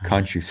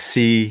 Can't you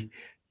see?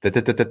 Da,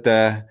 da, da, da,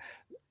 da.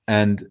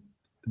 And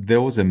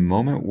there was a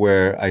moment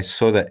where I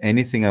saw that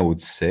anything I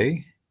would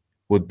say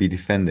would be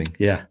defending.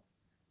 Yeah.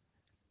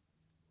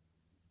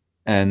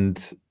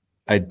 And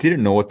I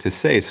didn't know what to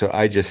say. So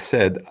I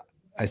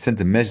sent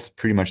a message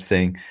pretty much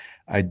saying,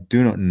 I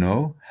do not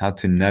know how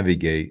to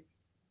navigate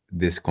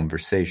this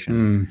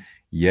conversation.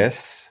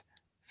 Yes,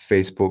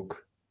 Facebook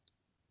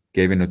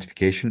gave a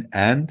notification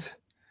and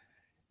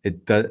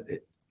it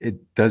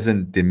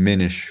doesn't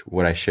diminish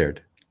what I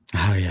shared.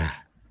 Oh, yeah.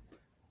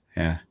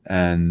 Yeah.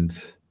 And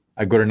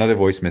I got another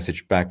voice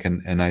message back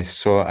and I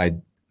saw I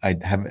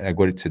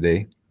got it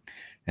today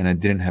and I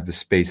didn't have the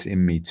space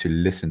in me to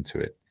listen to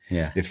it.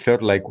 Yeah. It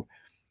felt like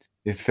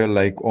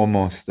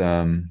almost,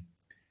 when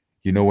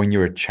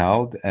you're a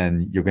child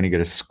and you're going to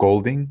get a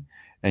scolding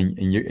and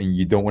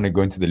you don't want to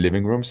go into the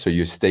living room. So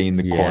you stay in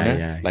the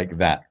corner like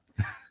that.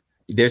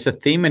 There's a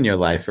theme in your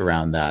life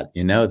around that.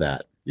 You know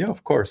that. Yeah,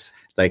 of course.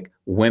 Like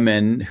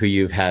women who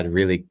you've had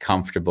really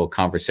comfortable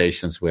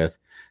conversations with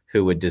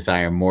who would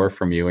desire more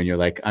from you. And you're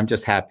like, I'm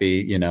just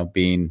happy,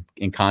 being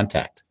in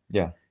contact.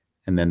 Yeah.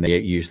 And then they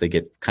usually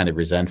get kind of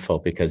resentful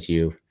because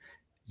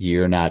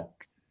you're not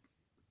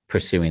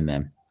pursuing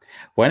them.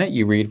 Why don't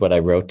you read what I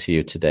wrote to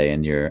you today?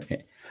 And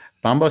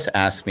Bambos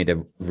asked me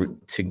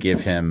to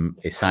give him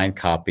a signed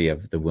copy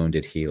of The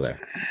Wounded Healer.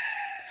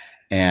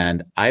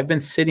 And I've been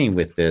sitting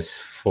with this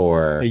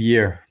for a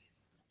year.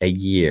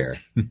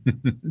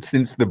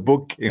 Since the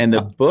book came and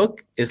the out.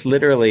 book is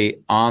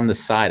literally on the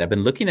side. I've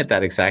been looking at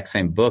that exact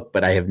same book,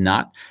 but I have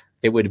not.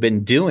 It would have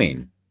been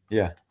doing.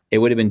 Yeah. It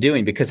would have been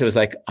doing because it was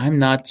like, I'm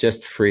not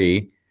just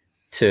free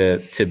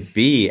to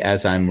be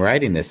as I'm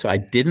writing this. So I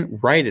didn't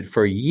write it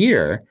for a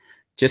year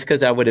just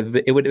because it would have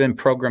been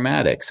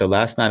programmatic. So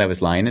last night I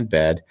was lying in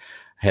bed.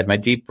 I had my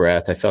deep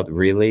breath. I felt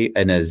really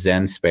in a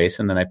Zen space.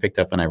 And then I picked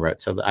up and I wrote.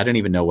 So I don't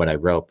even know what I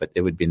wrote, but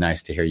it would be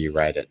nice to hear you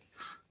read it.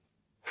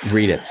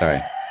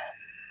 Sorry.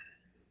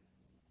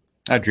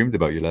 I dreamed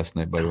about you last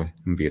night, by the way.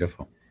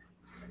 Beautiful.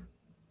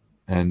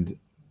 And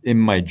in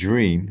my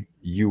dream,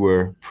 you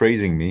were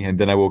praising me. And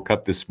then I woke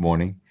up this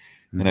morning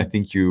and I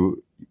think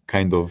you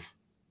kind of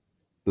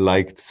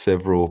liked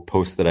several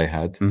posts that I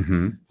had.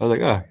 I was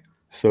like,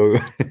 so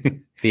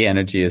the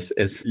energy is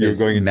you're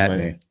going into met my...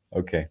 me.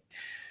 Okay.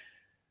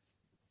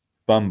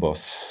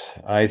 Bambos,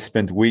 I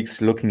spent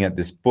weeks looking at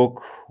this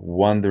book,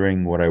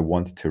 wondering what I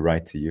wanted to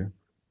write to you.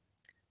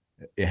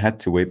 It had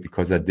to wait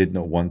because I did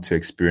not want to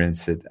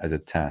experience it as a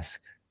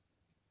task.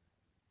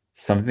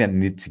 Something that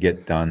needed to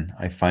get done.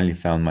 I finally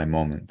found my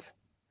moment.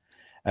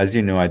 As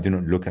you know, I do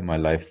not look at my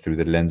life through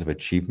the lens of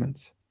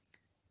achievement.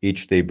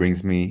 Each day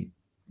brings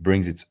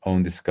its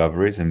own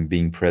discoveries, and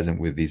being present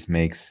with these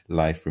makes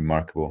life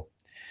remarkable.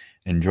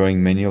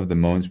 Enjoying many of the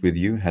moments with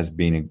you has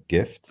been a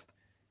gift.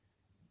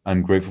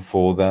 I'm grateful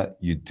for all that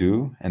you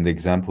do and the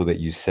example that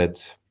you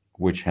set,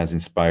 which has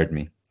inspired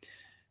me.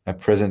 At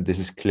present, this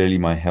is clearly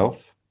my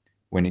health.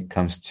 When it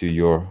comes to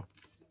your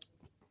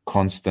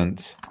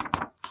constant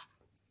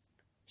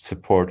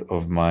support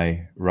of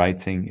my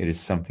writing, it is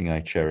something I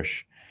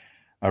cherish.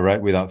 I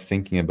write without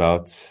thinking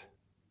about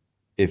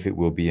if it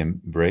will be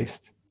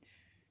embraced.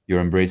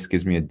 Your embrace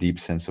gives me a deep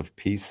sense of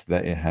peace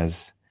that it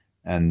has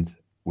and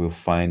will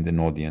find an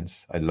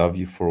audience. I love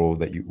you for all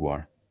that you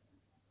are.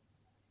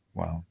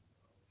 Wow.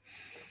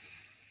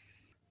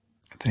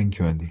 Thank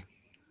you, Andy.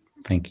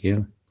 Thank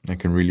you. I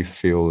can really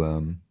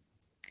feel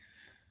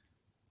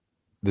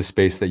the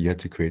space that you had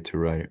to create to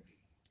write it.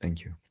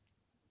 Thank you.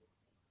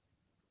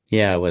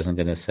 Yeah, I wasn't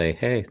going to say,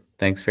 hey,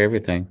 thanks for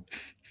everything.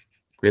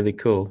 Really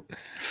cool.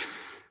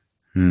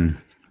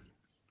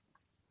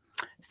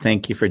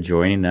 Thank you for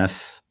joining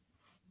us.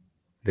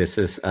 This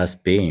is us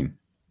being,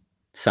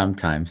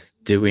 sometimes,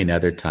 doing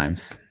other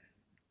times,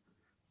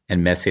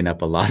 and messing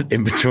up a lot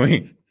in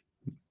between.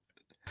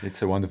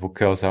 It's a wonderful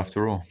chaos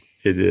after all.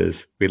 It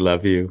is. We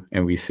love you,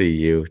 and we see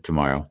you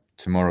tomorrow.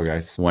 Tomorrow,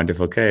 guys.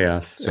 Wonderful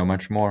chaos. So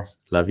much more.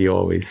 Love you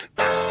always.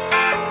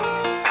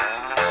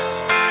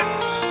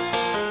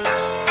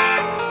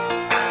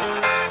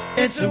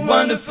 It's a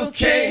wonderful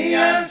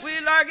chaos. We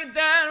like it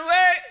that way.